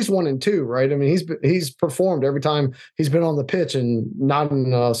 he's at least 1 and 2, right? I mean, he's performed every time he's been on the pitch and not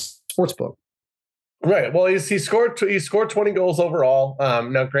in a sportsbook. Right. Well, he scored 20 goals overall.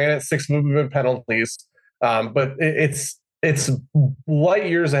 Now, granted, 6 movement penalties, but it's light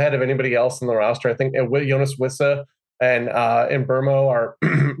years ahead of anybody else in the roster. I think Jonas Wissa and Burmo are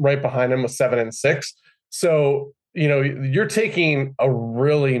right behind him with 7 and 6. So, you're taking a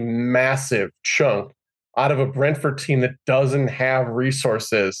really massive chunk out of a Brentford team that doesn't have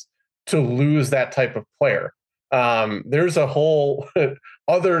resources to lose that type of player. There's a whole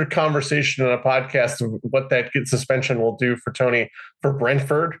other conversation on a podcast of what that suspension will do for Tony for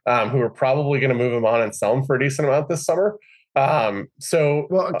Brentford, who are probably going to move him on and sell him for a decent amount this summer. Can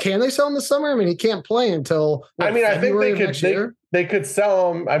they sell him this summer? I mean, he can't play until I think they could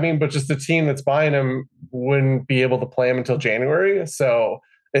sell him. I mean, but just the team that's buying him wouldn't be able to play him until January. So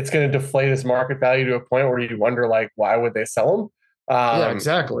it's going to deflate his market value to a point where you wonder, like, why would they sell him? Yeah,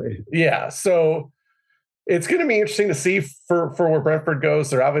 exactly. Yeah. So it's going to be interesting to see for where Brentford goes.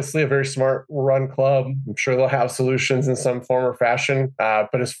 They're obviously a very smart run club. I'm sure they'll have solutions in some form or fashion.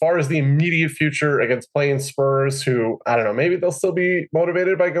 But as far as the immediate future against playing Spurs, who, I don't know, maybe they'll still be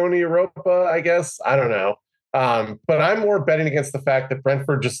motivated by going to Europa, I guess. I don't know. But I'm more betting against the fact that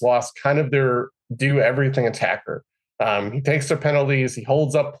Brentford just lost kind of their do-everything attacker. He takes their penalties. He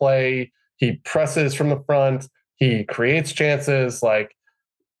holds up play. He presses from the front. He creates chances. Like,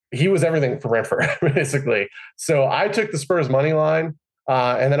 he was everything for Brentford, basically. So I took the Spurs money line.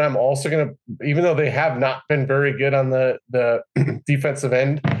 And then I'm also going to, even though they have not been very good on the defensive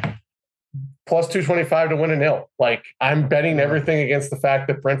end, plus 225 to win 1-0. Like, I'm betting everything against the fact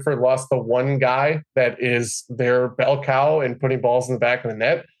that Brentford lost the one guy that is their bell cow and putting balls in the back of the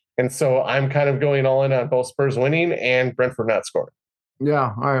net. And so I'm kind of going all in on both Spurs winning and Brentford not scoring.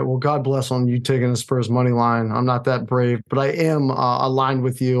 Yeah. All right. Well, God bless on you taking the Spurs money line. I'm not that brave, but I am aligned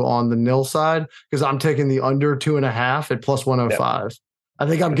with you on the nil side because I'm taking the under 2.5 at plus 105. Yep. I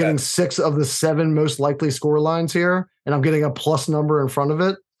think I'm getting 6 of the 7 most likely score lines here, and I'm getting a plus number in front of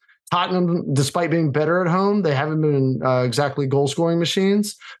it. Tottenham, despite being better at home, they haven't been exactly goal-scoring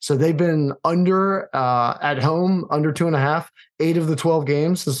machines. So they've been under at home, under 2.5, 8 of the 12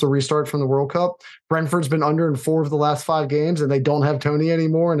 games since the restart from the World Cup. Brentford's been under in 4 of the last 5 games, and they don't have Tony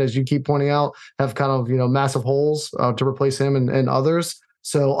anymore. And as you keep pointing out, have kind of massive holes to replace him and others.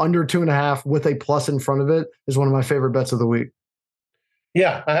 So under 2.5 with a plus in front of it is one of my favorite bets of the week.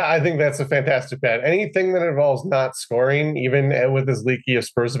 Yeah, I think that's a fantastic bet. Anything that involves not scoring, even with as leaky as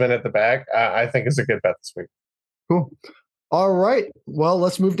Spurs have been at the back, I think is a good bet this week. Cool. All right. Well,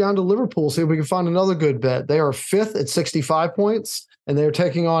 let's move down to Liverpool, see if we can find another good bet. They are 5th at 65 points, and they're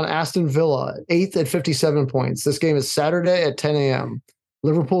taking on Aston Villa, 8th at 57 points. This game is Saturday at 10 a.m.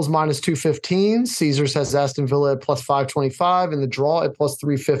 Liverpool's minus 215. Caesars has Aston Villa at plus 525, and the draw at plus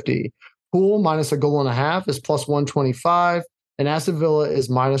 350. Pool minus a goal and a half is plus 125. And Aston Villa is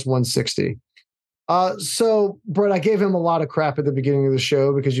minus 160. So, Brett, I gave him a lot of crap at the beginning of the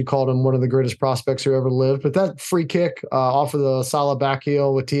show because you called him one of the greatest prospects who ever lived. But that free kick off of the Salah back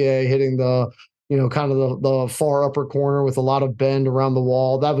heel with TA hitting the, kind of the far upper corner with a lot of bend around the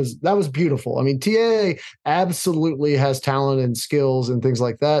wall. That was beautiful. I mean, TA absolutely has talent and skills and things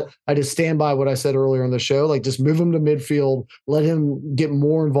like that. I just stand by what I said earlier in the show. Like, just move him to midfield, let him get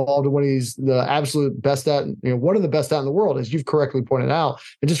more involved in what he's the absolute best at, one of the best at in the world, as you've correctly pointed out,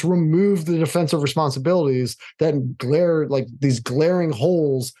 and just remove the defensive responsibilities that glare, like these glaring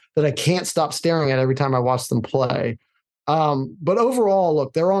holes that I can't stop staring at every time I watch them play. But overall,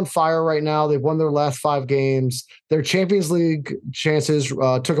 look, they're on fire right now. They've won their last 5 games. Their Champions League chances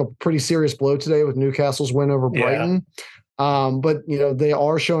took a pretty serious blow today with Newcastle's win over Brighton. But they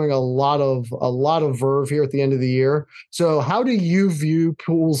are showing a lot of verve here at the end of the year. So how do you view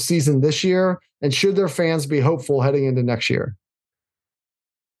Pool's season this year? And should their fans be hopeful heading into next year?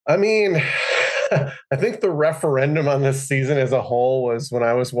 I mean, I think the referendum on this season as a whole was when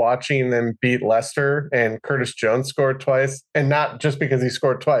I was watching them beat Leicester and Curtis Jones scored twice, and not just because he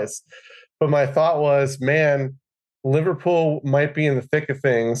scored twice, but my thought was, man, Liverpool might be in the thick of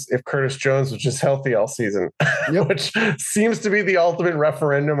things if Curtis Jones was just healthy all season, which seems to be the ultimate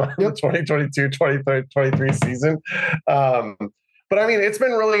referendum on the 2022-2023 season. But I mean, it's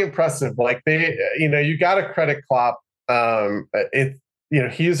been really impressive. Like you got to credit Klopp.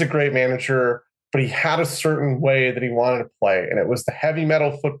 he is a great manager, but he had a certain way that he wanted to play. And it was the heavy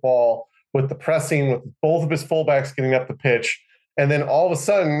metal football with the pressing, with both of his fullbacks getting up the pitch. And then all of a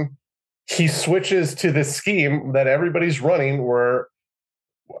sudden he switches to this scheme that everybody's running where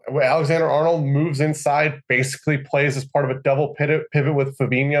Alexander Arnold moves inside, basically plays as part of a double pivot with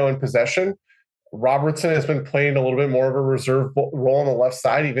Fabinho in possession. Robertson has been playing a little bit more of a reserve role on the left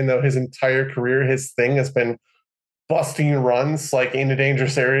side, even though his entire career, his thing has been busting runs like into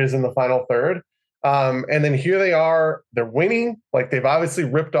dangerous areas in the final third. And then here they are, they're winning. Like they've obviously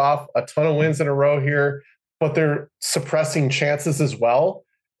ripped off a ton of wins in a row here, but they're suppressing chances as well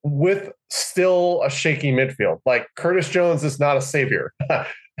with still a shaky midfield. Like Curtis Jones is not a savior.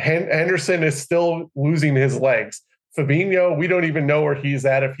 Henderson is still losing his legs. Fabinho, we don't even know where he's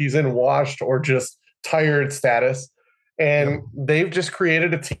at, if he's in washed or just tired status. And they've just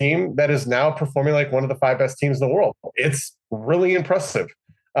created a team that is now performing like one of the 5 best teams in the world. It's really impressive.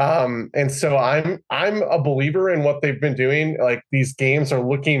 And so I'm a believer in what they've been doing. Like these games are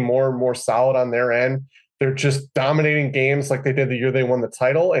looking more and more solid on their end. They're just dominating games like they did the year they won the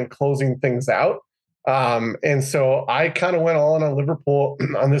title and closing things out. And so I kind of went all in on Liverpool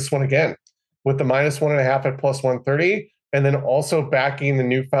on this one again with the -1.5 at +130. And then also backing the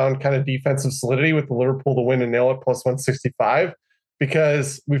newfound kind of defensive solidity with the Liverpool to win a nil at +165,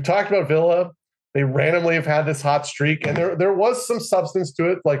 because we've talked about Villa. They randomly have had this hot streak, and there was some substance to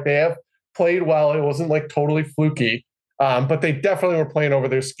it. Like they have played well. It wasn't like totally fluky, but they definitely were playing over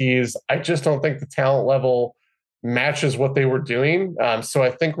their skis. I just don't think the talent level matches what they were doing. So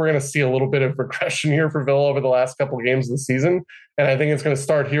I think we're going to see a little bit of regression here for Villa over the last couple of games of the season. And I think it's going to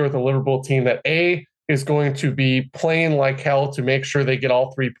start here with a Liverpool team that is going to be playing like hell to make sure they get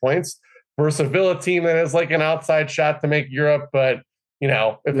all 3 points, versus a Villa team that is like an outside shot to make Europe. But,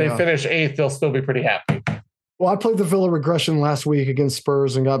 if they finish 8th, they'll still be pretty happy. Well, I played the Villa regression last week against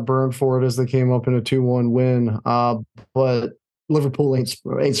Spurs and got burned for it as they came up in a 2-1 win. But Liverpool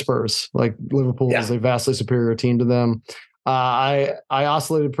ain't Spurs. Like Liverpool is a vastly superior team to them. I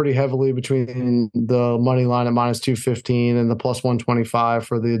oscillated pretty heavily between the money line at -215 and the +125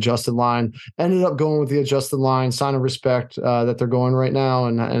 for the adjusted line. Ended up going with the adjusted line, sign of respect that they're going right now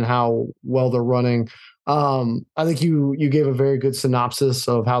and how well they're running. I think you gave a very good synopsis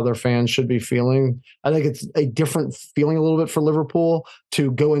of how their fans should be feeling. I think it's a different feeling a little bit for Liverpool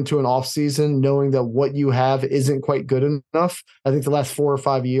to go into an offseason knowing that what you have isn't quite good enough. I think the last 4 or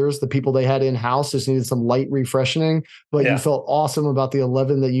 5 years, the people they had in-house just needed some light refreshing, but you felt awesome about the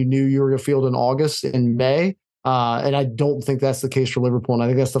 11 that you knew you were going to field in August and May. And I don't think that's the case for Liverpool. And I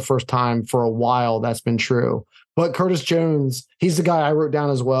think that's the first time for a while that's been true. But Curtis Jones, he's the guy I wrote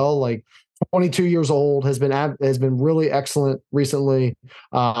down as well. Like, 22 years old, has been really excellent recently.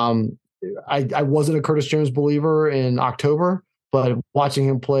 I wasn't a Curtis Jones believer in October, but watching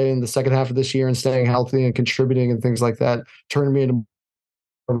him play in the second half of this year and staying healthy and contributing and things like that turned me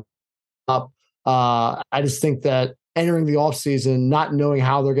into up. I just think that entering the offseason, not knowing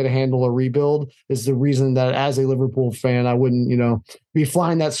how they're going to handle a rebuild is the reason that as a Liverpool fan, I wouldn't, be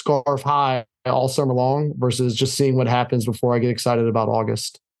flying that scarf high all summer long versus just seeing what happens before I get excited about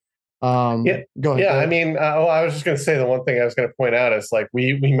August. Go ahead. Yeah, I mean, I was just going to say the one thing I was going to point out is like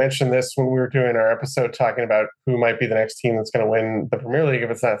we mentioned this when we were doing our episode talking about who might be the next team that's going to win the Premier League if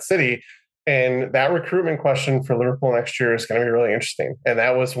it's not City. And that recruitment question for Liverpool next year is going to be really interesting. And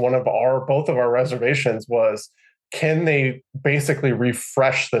that was both of our reservations was, can they basically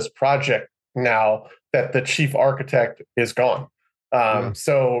refresh this project now that the chief architect is gone?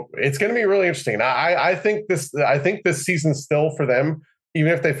 So it's going to be really interesting. I think this season still for them,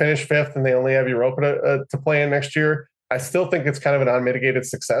 even if they finish 5th and they only have Europa to play in next year, I still think it's kind of an unmitigated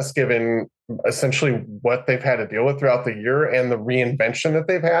success given essentially what they've had to deal with throughout the year and the reinvention that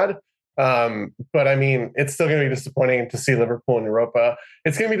they've had. But I mean, it's still going to be disappointing to see Liverpool in Europa.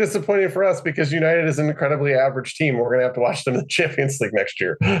 It's going to be disappointing for us because United is an incredibly average team. We're going to have to watch them in the Champions League next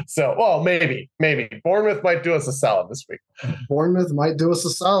year. So, well, maybe Bournemouth might do us a solid this week. Bournemouth might do us a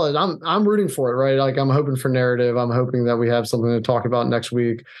solid. I'm rooting for it, right? Like I'm hoping for narrative. I'm hoping that we have something to talk about next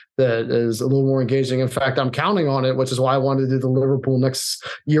week that is a little more engaging. In fact, I'm counting on it, which is why I wanted to do the Liverpool next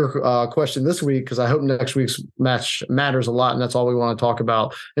year question this week, because I hope next week's match matters a lot, and that's all we want to talk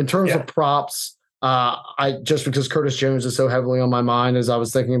about. In terms of props, I just because Curtis Jones is so heavily on my mind as I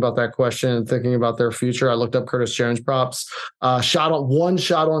was thinking about that question and thinking about their future, I looked up Curtis Jones props. Shot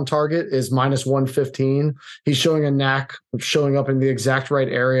on target is -115. He's showing a knack of showing up in the exact right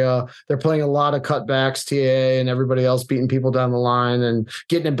area. They're playing a lot of cutbacks, TAA and everybody else beating people down the line and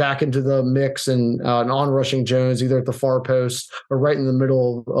getting it back into the mix and on-rushing Jones either at the far post or right in the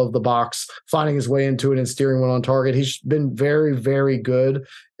middle of the box, finding his way into it and steering one on target. He's been very, very good.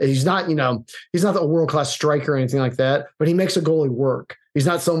 He's not a world-class striker or anything like that, but he makes a goalie work. He's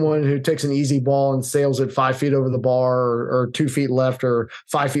not someone who takes an easy ball and sails it 5 feet over the bar or 2 feet left or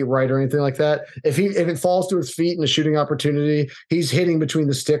 5 feet right or anything like that. If it falls to his feet in a shooting opportunity, he's hitting between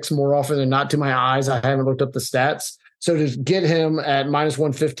the sticks more often than not. To my eyes, I haven't looked up the stats. So to get him at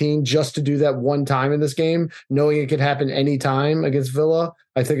 -115 just to do that one time in this game, knowing it could happen anytime against Villa,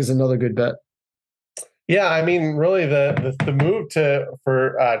 I think is another good bet. Yeah, I mean, really, the move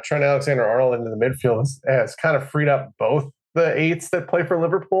for Trent Alexander-Arnold into the midfield has kind of freed up both the eights that play for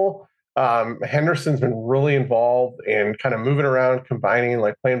Liverpool. Henderson's been really involved in kind of moving around, combining,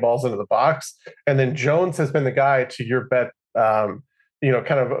 like playing balls into the box, and then Jones has been the guy to your bet. Kind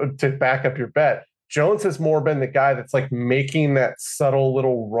of to back up your bet. Jones has more been the guy that's like making that subtle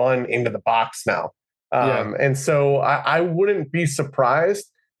little run into the box now, and so I wouldn't be surprised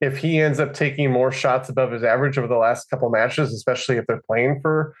if he ends up taking more shots above his average over the last couple of matches, especially if they're playing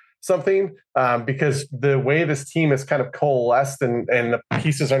for something, because the way this team is kind of coalesced and the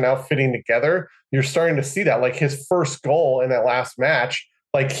pieces are now fitting together, you're starting to see that. Like his first goal in that last match,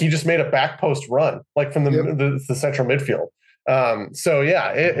 like he just made a back post run, like from the central midfield.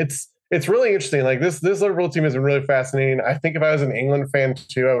 It's really interesting. Like this Liverpool team has been really fascinating. I think if I was an England fan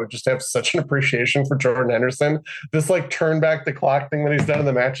too, I would just have such an appreciation for Jordan Henderson. This like turn back the clock thing that he's done in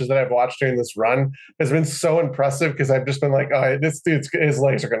the matches that I've watched during this run has been so impressive because I've just been like, oh, this dude's his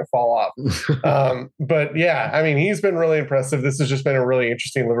legs are going to fall off. But yeah, I mean, he's been really impressive. This has just been a really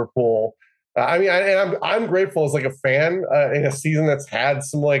interesting Liverpool. I'm grateful as like a fan in a season that's had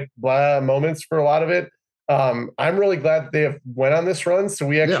some like blah moments for a lot of it. I'm really glad that they have went on this run, so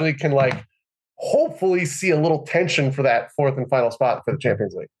we actually can like hopefully see a little tension for that fourth and final spot for the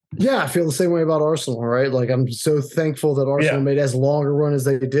Champions League. Yeah, I feel the same way about Arsenal, right? Like I'm so thankful that Arsenal made as long a run as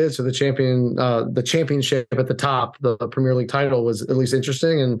they did. So the championship at the top, the Premier League title was at least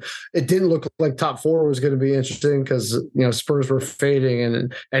interesting. And it didn't look like top four was going to be interesting because, Spurs were fading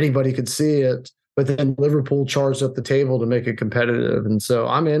and anybody could see it. But then Liverpool charged up the table to make it competitive. And so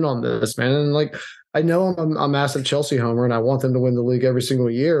I'm in on this, man. And like, I know I'm a massive Chelsea homer and I want them to win the league every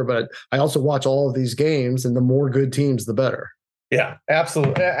single year, but I also watch all of these games and the more good teams, the better. Yeah,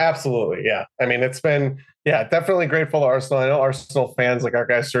 absolutely. Absolutely. Yeah. I mean, it's been, definitely grateful to Arsenal. I know Arsenal fans like our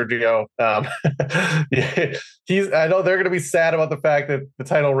guy, Sergio, I know they're going to be sad about the fact that the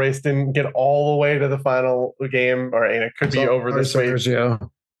title race didn't get all the way to the final game and it could be over this way.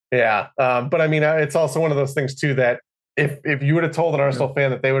 Yeah. But I mean, it's also one of those things too, that if you would have told an Arsenal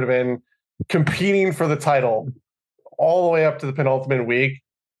fan that they would have been competing for the title all the way up to the penultimate week,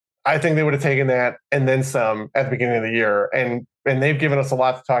 I think they would have taken that and then some at the beginning of the year. And they've given us a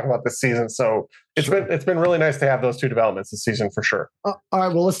lot to talk about this season. So it's been really nice to have those two developments this season for sure. All right,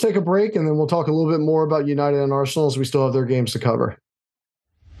 well, let's take a break and then we'll talk a little bit more about United and Arsenal as we still have their games to cover.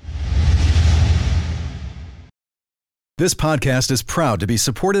 This podcast is proud to be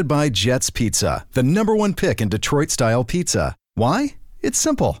supported by Jets Pizza, the #1 pick in Detroit-style pizza. Why? It's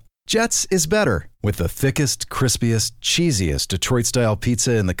simple. Jets is better. With the thickest, crispiest, cheesiest Detroit-style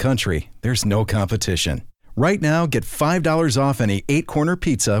pizza in the country, there's no competition. Right now, get $5 off any 8-corner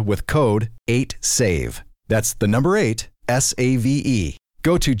pizza with code 8SAVE. That's the number 8, SAVE.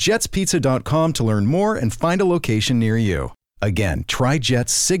 Go to jetspizza.com to learn more and find a location near you. Again, try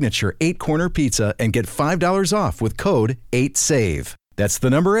Jet's signature 8-corner pizza and get $5 off with code 8SAVE. That's the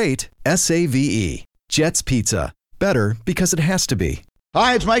number 8, SAVE. Jet's Pizza. Better because it has to be.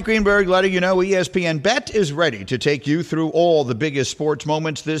 Hi, it's Mike Greenberg letting you know ESPN Bet is ready to take you through all the biggest sports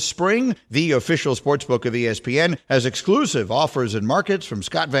moments this spring. The official sportsbook of ESPN has exclusive offers and markets from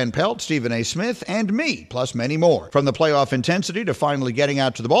Scott Van Pelt, Stephen A. Smith, and me, plus many more. From the playoff intensity to finally getting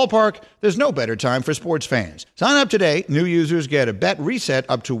out to the ballpark, there's no better time for sports fans. Sign up today. New users get a bet reset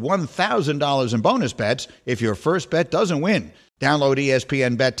up to $1,000 in bonus bets if your first bet doesn't win. Download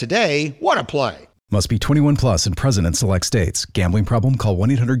ESPN Bet today. What a play. Must be 21 plus and present in select states. Gambling problem? Call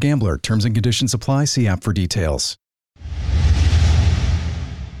 1-800-GAMBLER. Terms and conditions apply. See app for details.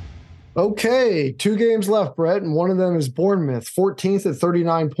 Okay, 2 games left, Brett, and one of them is Bournemouth, 14th at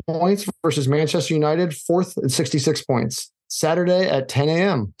 39 points versus Manchester United, 4th at 66 points. Saturday at 10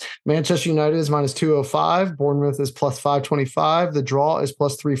 a.m. Manchester United is minus 205. Bournemouth is plus 525. The draw is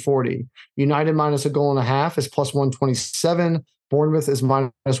plus 340. United minus a goal and a half is plus 127. Bournemouth is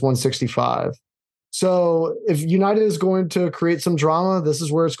minus 165. So if United is going to create some drama, this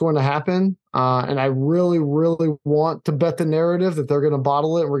is where it's going to happen. And I really, really want to bet the narrative that they're going to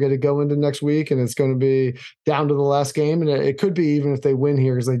bottle it. We're going to go into next week and it's going to be down to the last game. And it could be even if they win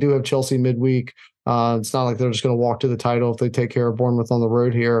here, because they do have Chelsea midweek. It's not like they're just going to walk to the title if they take care of Bournemouth on the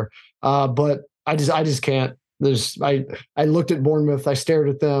road here. But I just can't. I looked at Bournemouth. I stared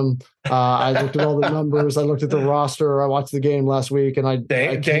at them. I looked at all the numbers. I looked at the roster. I watched the game last week, and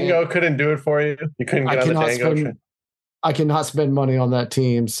Dango couldn't do it for you. You couldn't get on the Dango train. I cannot spend money on that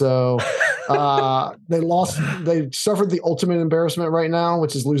team. So they lost. They suffered the ultimate embarrassment right now,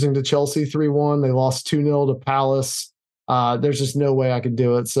 which is losing to Chelsea 3-1. They lost 2-0 to Palace. There's just no way I could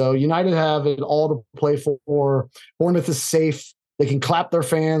do it. So United have it all to play for. Bournemouth is safe. They can clap their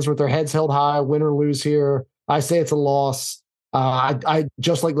fans with their heads held high, win or lose here. I say it's a loss. I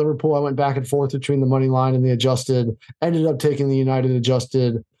just like Liverpool, I went back and forth between the money line and the adjusted. Ended up taking the United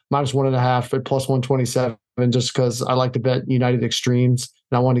adjusted minus 1.5 at plus 127, just because I like to bet United extremes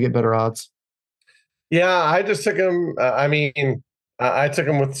and I want to get better odds. Yeah, I just took them. I took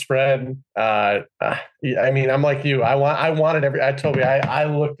them with spread. I'm like you. I wanted I told you I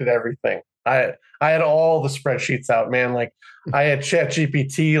looked at everything. I had all the spreadsheets out, man. Like I had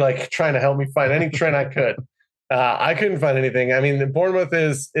ChatGPT like trying to help me find any trend I could. I couldn't find anything. I mean, the Bournemouth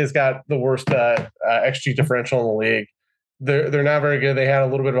is got the worst XG differential in the league. They're not very good. They had a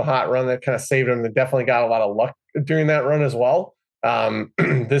little bit of a hot run that kind of saved them. They definitely got a lot of luck during that run as well.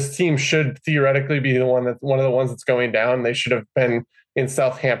 This team should theoretically be one of the ones that's going down. They should have been in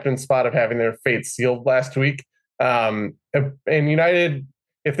Southampton's spot of having their fate sealed last week. And United,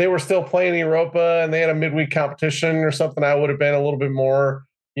 if they were still playing Europa and they had a midweek competition or something, I would have been a little bit more,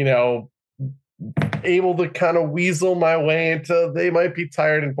 able to kind of weasel my way into they might be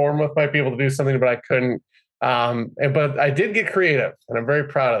tired and Bournemouth might be able to do something, but I couldn't. But I did get creative and I'm very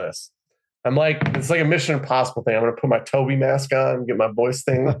proud of this. It's like a Mission Impossible thing. I'm going to put my Toby mask on and get my voice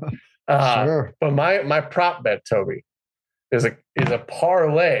thing. Sure. But my prop bet, Toby, is a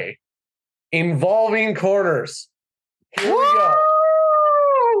parlay involving corners. Here we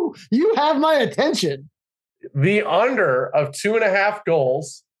go. You have my attention. The under of 2.5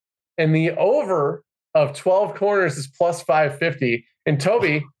 goals and the over of 12 corners is plus 550. And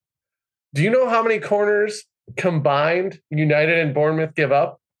Toby, do you know how many corners combined United and Bournemouth give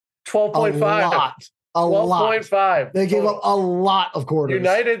up? 12.5. A lot. 12.5. They gave up a lot of corners.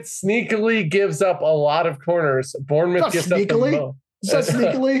 United sneakily gives up a lot of corners. Bournemouth gives up the most. Is that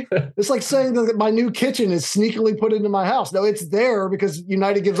sneakily? It's like saying that my new kitchen is sneakily put into my house. No, it's there because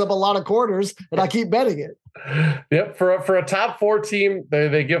United gives up a lot of corners and I keep betting it. Yep. For a top 4 team,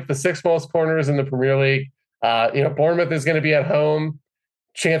 they give the 6th most corners in the Premier League. Bournemouth is going to be at home.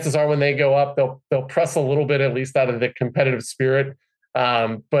 Chances are when they go up, they'll press a little bit, at least out of the competitive spirit.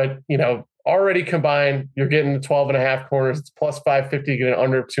 But already combined, you're getting the 12.5 corners. It's plus 550, getting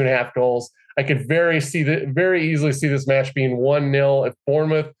under 2.5 goals. I could very easily see this match being 1-0. If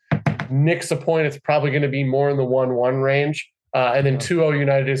Bournemouth nicks a point, it's probably going to be more in the 1-1 range. And then 2-0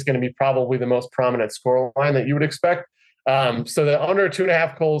 United is going to be probably the most prominent scoreline that you would expect. So the under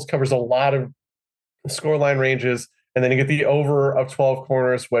 2.5 goals covers a lot of scoreline ranges. And then you get the over of 12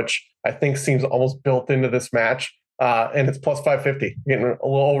 corners, which I think seems almost built into this match. And it's plus 550, getting a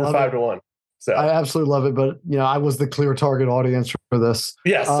little over 5-1. So I absolutely love it, but I was the clear target audience for this.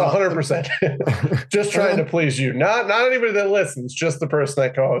 Yes, 100%. Just trying to please you, not anybody that listens, just the person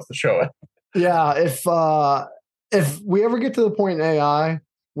that co-hosts the show. Yeah, if we ever get to the point in AI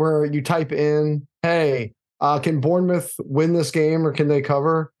where you type in, "Hey, can Bournemouth win this game or can they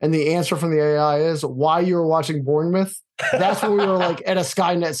cover?" and the answer from the AI is why you were watching Bournemouth, that's when we were like at a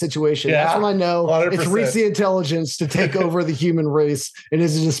Skynet situation. Yeah, that's when I know 100%. It's reached the intelligence to take over the human race and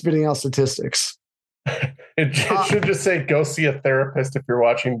isn't just spitting out statistics. It should just say, go see a therapist if you're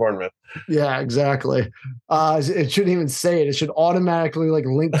watching Bournemouth. Yeah, exactly. It shouldn't even say it. It should automatically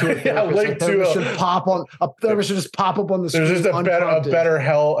link to it. Yeah, link to it. Should pop on. A therapist should just pop up on the screen. There's just a better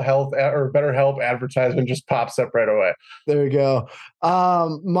help advertisement just pops up right away. There you go.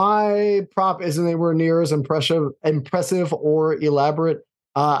 My prop isn't anywhere near as impressive or elaborate.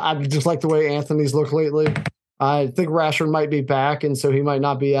 I just like the way Anthony's looked lately. I think Rashford might be back, and so he might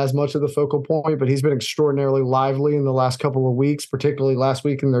not be as much of the focal point, but he's been extraordinarily lively in the last couple of weeks, particularly last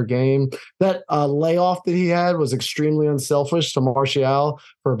week in their game. That layoff that he had was extremely unselfish to Martial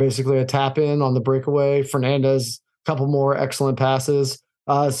for basically a tap-in on the breakaway. Fernandez, a couple more excellent passes.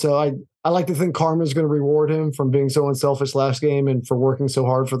 So I like to think karma is going to reward him from being so unselfish last game and for working so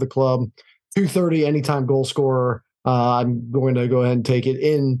hard for the club. 230 anytime goal scorer. I'm going to go ahead and take it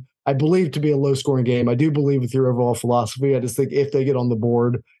in, I believe, to be a low scoring game. I do believe with your overall philosophy. I just think if they get on the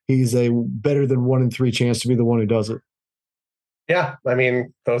board, he's a better than 1 in 3 chance to be the one who does it. Yeah, I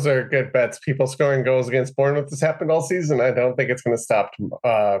mean, those are good bets. People scoring goals against Bournemouth has happened all season. I don't think it's going to stop.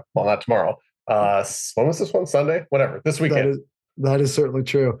 Well, not tomorrow. When was this one? Sunday? Whatever. This weekend. That is certainly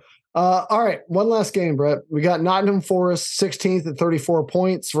true. All right, one last game, Brett. We got Nottingham Forest 16th at 34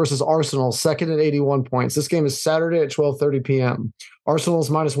 points versus Arsenal 2nd at 81 points. This game is Saturday at 12:30 p.m. Arsenal's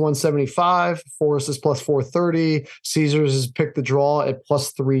minus 175. Forest is plus 430. Caesars has picked the draw at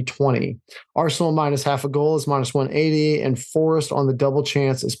plus 320. Arsenal minus half a goal is minus 180, and Forest on the double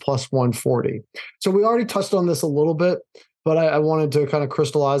chance is plus 140. So we already touched on this a little bit, but I wanted to kind of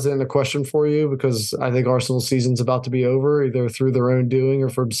crystallize it in a question for you because I think Arsenal's season's about to be over, either through their own doing or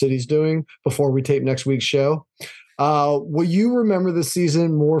from City's doing, before we tape next week's show. Will you remember the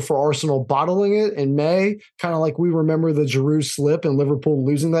season more for Arsenal bottling it in May, kind of like we remember the Giroud slip and Liverpool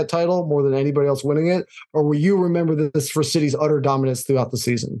losing that title more than anybody else winning it? Or will you remember this for City's utter dominance throughout the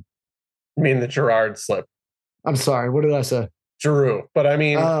season? I mean, the Gerrard slip. I'm sorry. What did I say? Giroud. But I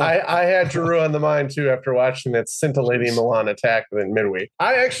mean, I had Giroud on the mind too after watching that scintillating Milan attack in midweek.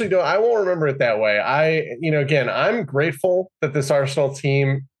 I actually don't. I won't remember it that way. Again, I'm grateful that this Arsenal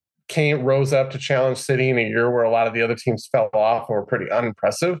team rose up to challenge City in a year where a lot of the other teams fell off and were pretty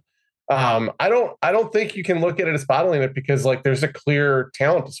unimpressive. I don't think you can look at it as bottling it because like there's a clear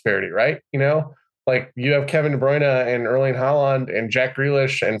talent disparity, right? Like you have Kevin De Bruyne and Erling Haaland and Jack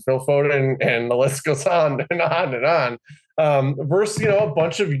Grealish and Phil Foden and the list goes on and on and on. Versus, a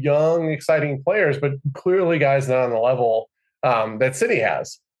bunch of young, exciting players, but clearly guys not on the level that City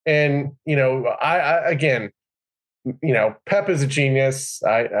has. And, Pep is a genius.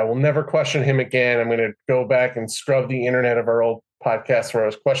 I will never question him again. I'm going to go back and scrub the internet of our old podcast where I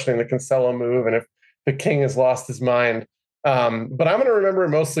was questioning the Cancelo move and if the king has lost his mind. But I'm going to remember it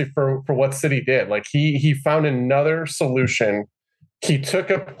mostly for what City did. Like he found another solution. He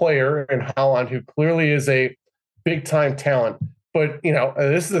took a player in Haaland who clearly is a big time talent. But,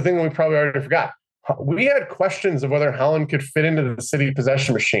 this is the thing that we probably already forgot. We had questions of whether Haaland could fit into the City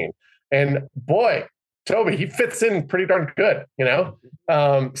possession machine. And boy, Toby, he fits in pretty darn good,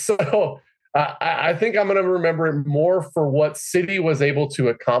 So I think I'm going to remember it more for what City was able to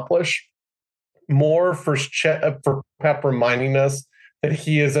accomplish, more for Pep reminding us that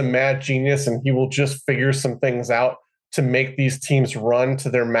he is a mad genius and he will just figure some things out to make these teams run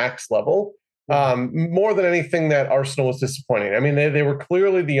to their max level. More than anything that Arsenal was disappointing. I mean, they were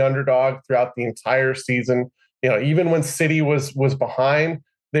clearly the underdog throughout the entire season. Even when City was behind,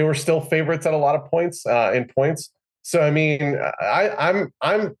 they were still favorites at a lot of points in points. So, I mean,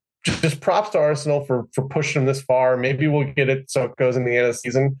 I'm just props to Arsenal for pushing them this far. Maybe we'll get it so it goes in the end of the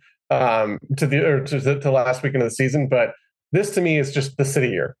season to last weekend of the season. But this to me is just the City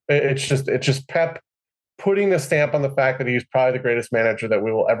year. It's just Pep putting the stamp on the fact that he's probably the greatest manager that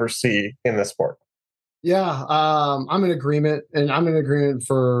we will ever see in this sport. Yeah, I'm in agreement, and I'm in agreement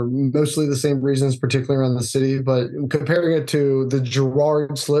for mostly the same reasons, particularly around the City. But comparing it to the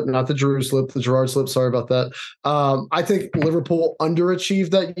Gerrard slip, not the Giroud slip, the Gerrard slip. Sorry about that. I think Liverpool underachieved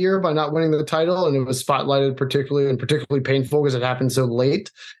that year by not winning the title, and it was spotlighted particularly painful because it happened so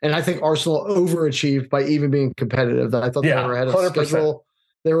late. And I think Arsenal overachieved by even being competitive. That I thought they were ahead of 100%. Schedule.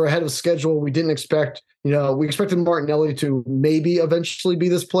 They were ahead of schedule. We didn't expect, we expected Martinelli to maybe eventually be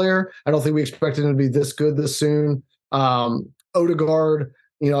this player. I don't think we expected him to be this good this soon. Odegaard,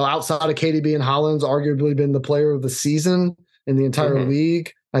 outside of KDB and Haaland's arguably been the player of the season in the entire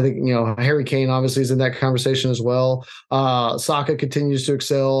league. I think, Harry Kane obviously is in that conversation as well. Saka continues to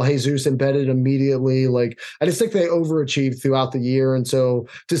excel. Jesus embedded immediately. I just think they overachieved throughout the year. And so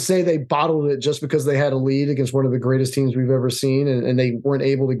to say they bottled it just because they had a lead against one of the greatest teams we've ever seen and they weren't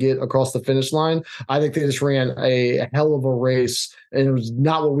able to get across the finish line, I think they just ran a hell of a race. And it was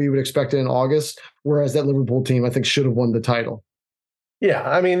not what we would expect in August. Whereas that Liverpool team, I think, should have won the title. Yeah.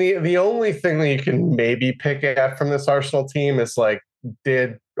 I mean, the only thing that you can maybe pick at from this Arsenal team is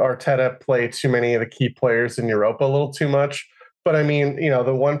did Arteta play too many of the key players in Europa a little too much? But I mean,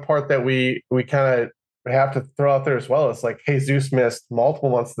 the one part that we kind of have to throw out there as well is Jesus missed multiple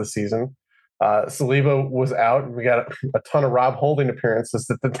months of the season. Saliba was out. And we got a ton of Rob Holding appearances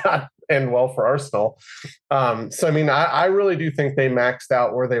that did not end well for Arsenal. So, I mean, I really do think they maxed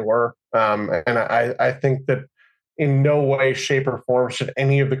out where they were. And I think that in no way, shape, or form should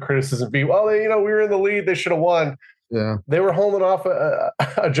any of the criticism be, well, we were in the lead, they should have won. Yeah. They were holding off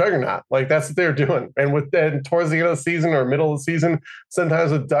a juggernaut. Like that's what they were doing. And towards the end of the season or middle of the season,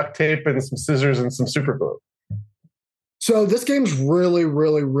 sometimes with duct tape and some scissors and some super glue. So this game's really,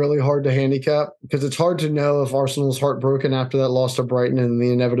 really, really hard to handicap because it's hard to know if Arsenal's heartbroken after that loss to Brighton and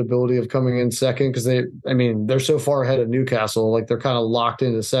the inevitability of coming in second because they're so far ahead of Newcastle, like they're kind of locked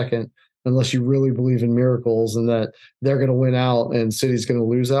into second unless you really believe in miracles and that they're going to win out and City's going to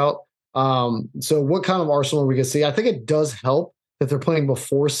lose out. So what kind of Arsenal are we going to see? I think it does help that they're playing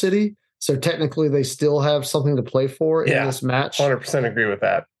before City. So technically they still have something to play for in this match. 100% agree with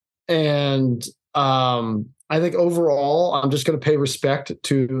that. And I think overall, I'm just going to pay respect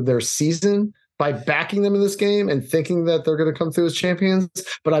to their season by backing them in this game and thinking that they're going to come through as champions.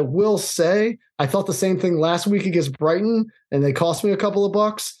 But I will say, I thought the same thing last week against Brighton, and they cost me a couple of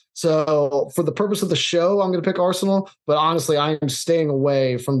bucks. So for the purpose of the show, I'm going to pick Arsenal. But honestly, I am staying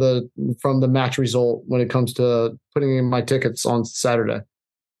away from the match result when it comes to putting in my tickets on Saturday.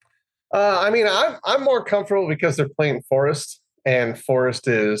 I'm more comfortable because they're playing Forest, and Forest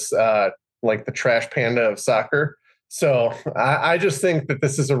is like the trash panda of soccer. So I just think that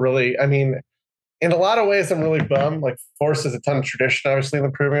this is in a lot of ways, I'm really bummed. Like Forest has a ton of tradition, obviously, in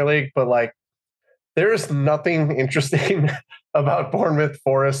the Premier League, but like there's nothing interesting about Bournemouth,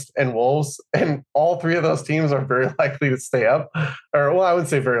 Forest, and Wolves. And all three of those teams are very likely to stay up. Or, well, I wouldn't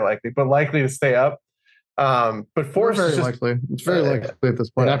say very likely, but likely to stay up. But Forest very is just, likely. It's very likely at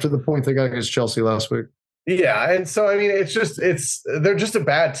this point, after the point they got against Chelsea last week. Yeah, and so they're just a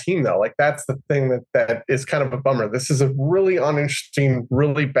bad team though. Like that's the thing that is kind of a bummer. This is a really uninteresting,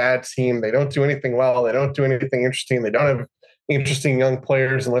 really bad team. They don't do anything well. They don't do anything interesting. They don't have interesting young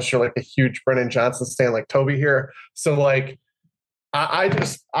players unless you're like a huge Brennan Johnson stan like Toby here. So like I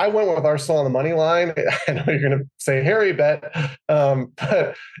went with Arsenal on the money line. I know you're going to say Harry bet,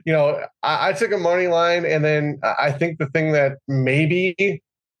 but I took a money line, and then I think the thing that maybe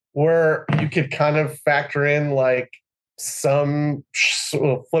where you could kind of factor in like some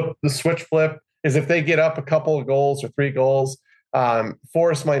switch flip is if they get up a couple of goals or 3 goals,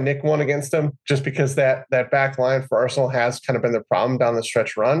 Forest might nick one against them just because that back line for Arsenal has kind of been their problem down the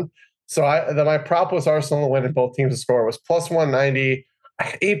stretch run. So my prop was Arsenal to win and both teams to score was plus 190. I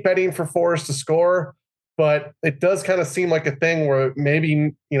hate betting for Forest to score, but it does kind of seem like a thing where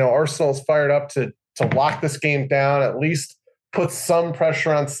maybe, Arsenal's fired up to lock this game down, at least put some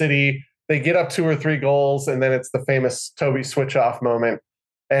pressure on City. They get up 2 or 3 goals, and then it's the famous Toby switch off moment,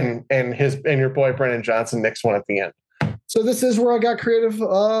 and your boy Brennan Johnson nicks one at the end. So this is where I got creative,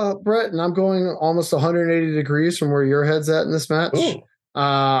 Brett, and I'm going almost 180 degrees from where your head's at in this match. Ooh.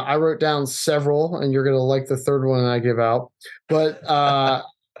 I wrote down several, and you're going to like the third one I give out. But I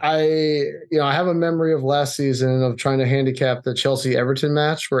have a memory of last season of trying to handicap the Chelsea-Everton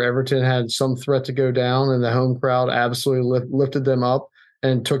match where Everton had some threat to go down, and the home crowd absolutely lifted them up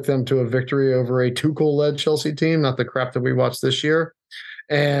and took them to a victory over a Tuchel-led Chelsea team, not the crap that we watched this year.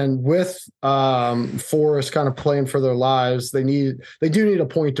 And with Forest kind of playing for their lives, they do need a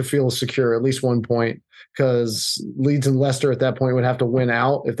point to feel secure, at least 1 point, because Leeds and Leicester at that point would have to win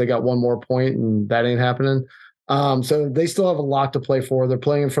out if they got one more point, and that ain't happening. So they still have a lot to play for. They're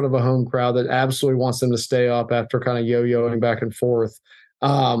playing in front of a home crowd that absolutely wants them to stay up after kind of yo-yoing back and forth.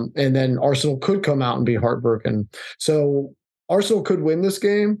 And then Arsenal could come out and be heartbroken. So Arsenal could win this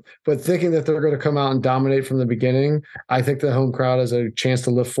game, but thinking that they're going to come out and dominate from the beginning, I think the home crowd has a chance to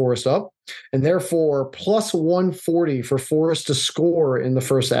lift Forest up. And therefore, plus 140 for Forest to score in the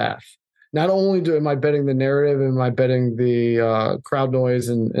first half. Not only am I betting the narrative, am I betting the crowd noise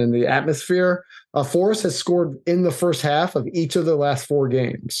and the atmosphere, Forest has scored in the first half of each of their last 4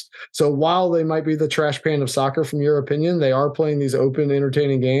 games. So while they might be the trash pan of soccer from your opinion, they are playing these open,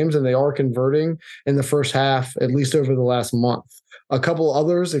 entertaining games, and they are converting in the first half, at least over the last month. A couple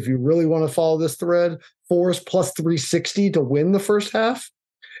others, if you really want to follow this thread, Forest plus 360 to win the first half.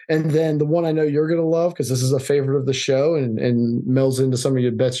 And then the one I know you're going to love, because this is a favorite of the show and melds into some of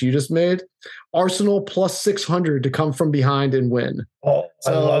your bets you just made, Arsenal plus 600 to come from behind and win. Oh,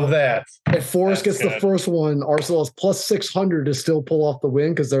 so I love that. If Forest gets the first one, Arsenal is plus 600 to still pull off the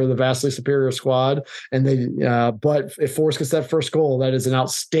win because they're the vastly superior squad. And but if Forest gets that first goal, that is an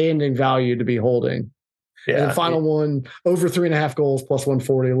outstanding value to be holding. Yeah. And the final one, over 3.5 goals, plus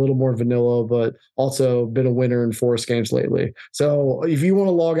 140, a little more vanilla, but also been a winner in Forest games lately. So if you want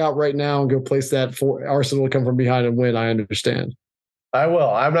to log out right now and go place that for Arsenal to come from behind and win, I understand. I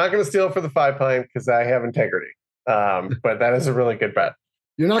will. I'm not going to steal it for the 5 pint because I have integrity. But that is a really good bet.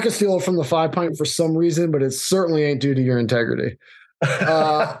 You're not going to steal it from the 5 pint for some reason, but it certainly ain't due to your integrity.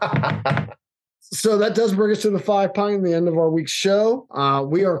 So that does bring us to the 5 pint, the end of our week's show.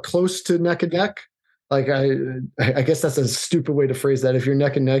 We are close to neck and neck. like I guess that's a stupid way to phrase that. If you're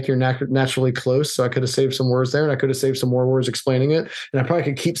neck and neck, you're naturally close. So I could have saved some words there, and I could have saved some more words explaining it. And I probably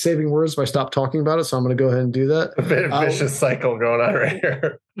could keep saving words if I stop talking about it. So I'm going to go ahead and do that. A bit of vicious cycle going on right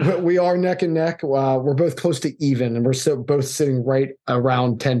here. We are neck and neck. We're both close to even, and we're both sitting right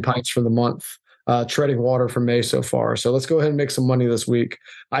around 10 pints for the month. Treading water for May so far. So let's go ahead and make some money this week.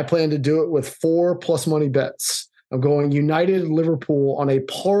 I plan to do it with 4 plus money bets. I'm going United Liverpool on a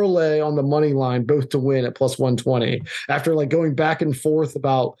parlay on the money line, both to win at plus 120. After like going back and forth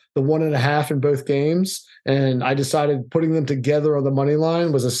about the 1.5 in both games, and I decided putting them together on the money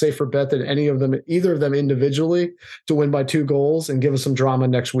line was a safer bet than either of them individually to win by 2 goals and give us some drama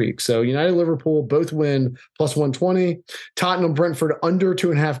next week. So United Liverpool both win plus 120. Tottenham Brentford under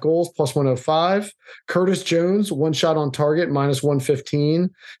 2.5 goals plus 105. Curtis Jones 1 shot on target minus 115.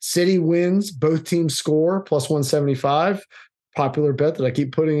 City wins both teams score plus 175. Popular bet that I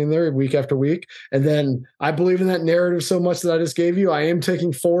keep putting in there week after week. And then I believe in that narrative so much that I just gave you. I am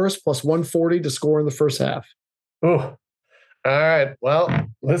taking Forest plus 140 to score in the first half. Oh, all right. Well,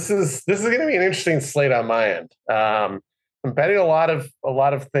 this is going to be an interesting slate on my end. I'm betting a lot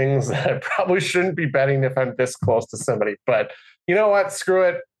of things that I probably shouldn't be betting if I'm this close to somebody. But you know what? Screw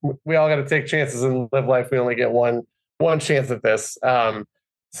it. We all got to take chances and live life. We only get one chance at this.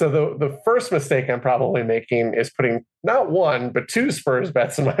 So the first mistake I'm probably making is putting not 1, but 2 Spurs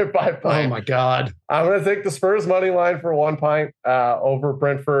bets in my 5 pint. Oh my God. I'm going to take the Spurs money line for 1 pint over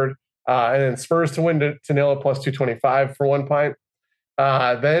Brentford, and then Spurs to win to nil at plus 225 for 1 pint.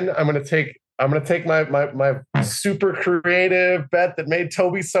 Then I'm going to take my super creative bet that made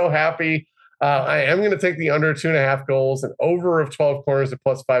Toby so happy. I am going to take the under 2.5 goals and over of 12 corners at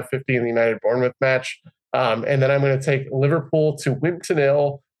plus 550 in the United Bournemouth match. And then I'm going to take Liverpool to win to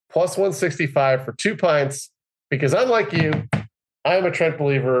nil plus 165 for 2 pints, because unlike you, I'm a Trent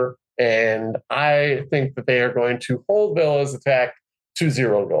believer, and I think that they are going to hold Villa's attack to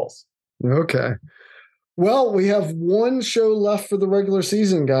 0 goals. Okay. Well, we have 1 show left for the regular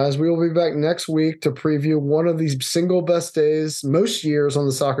season, guys. We will be back next week to preview one of these single best days most years on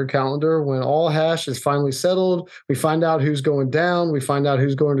the soccer calendar, when all hash is finally settled. We find out who's going down. We find out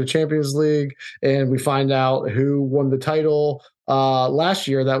who's going to Champions League, and we find out who won the title. Last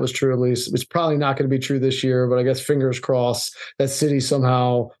year, that was true, at least. It's probably not going to be true this year, but I guess fingers crossed that City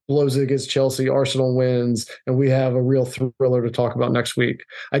somehow blows it against Chelsea, Arsenal wins, and we have a real thriller to talk about next week.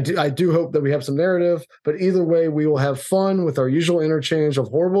 I do hope that we have some narrative, but either way, we will have fun with our usual interchange of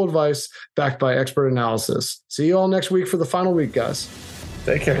horrible advice backed by expert analysis. See you all next week for the final week, guys.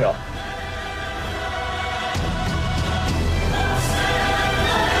 Take care, y'all.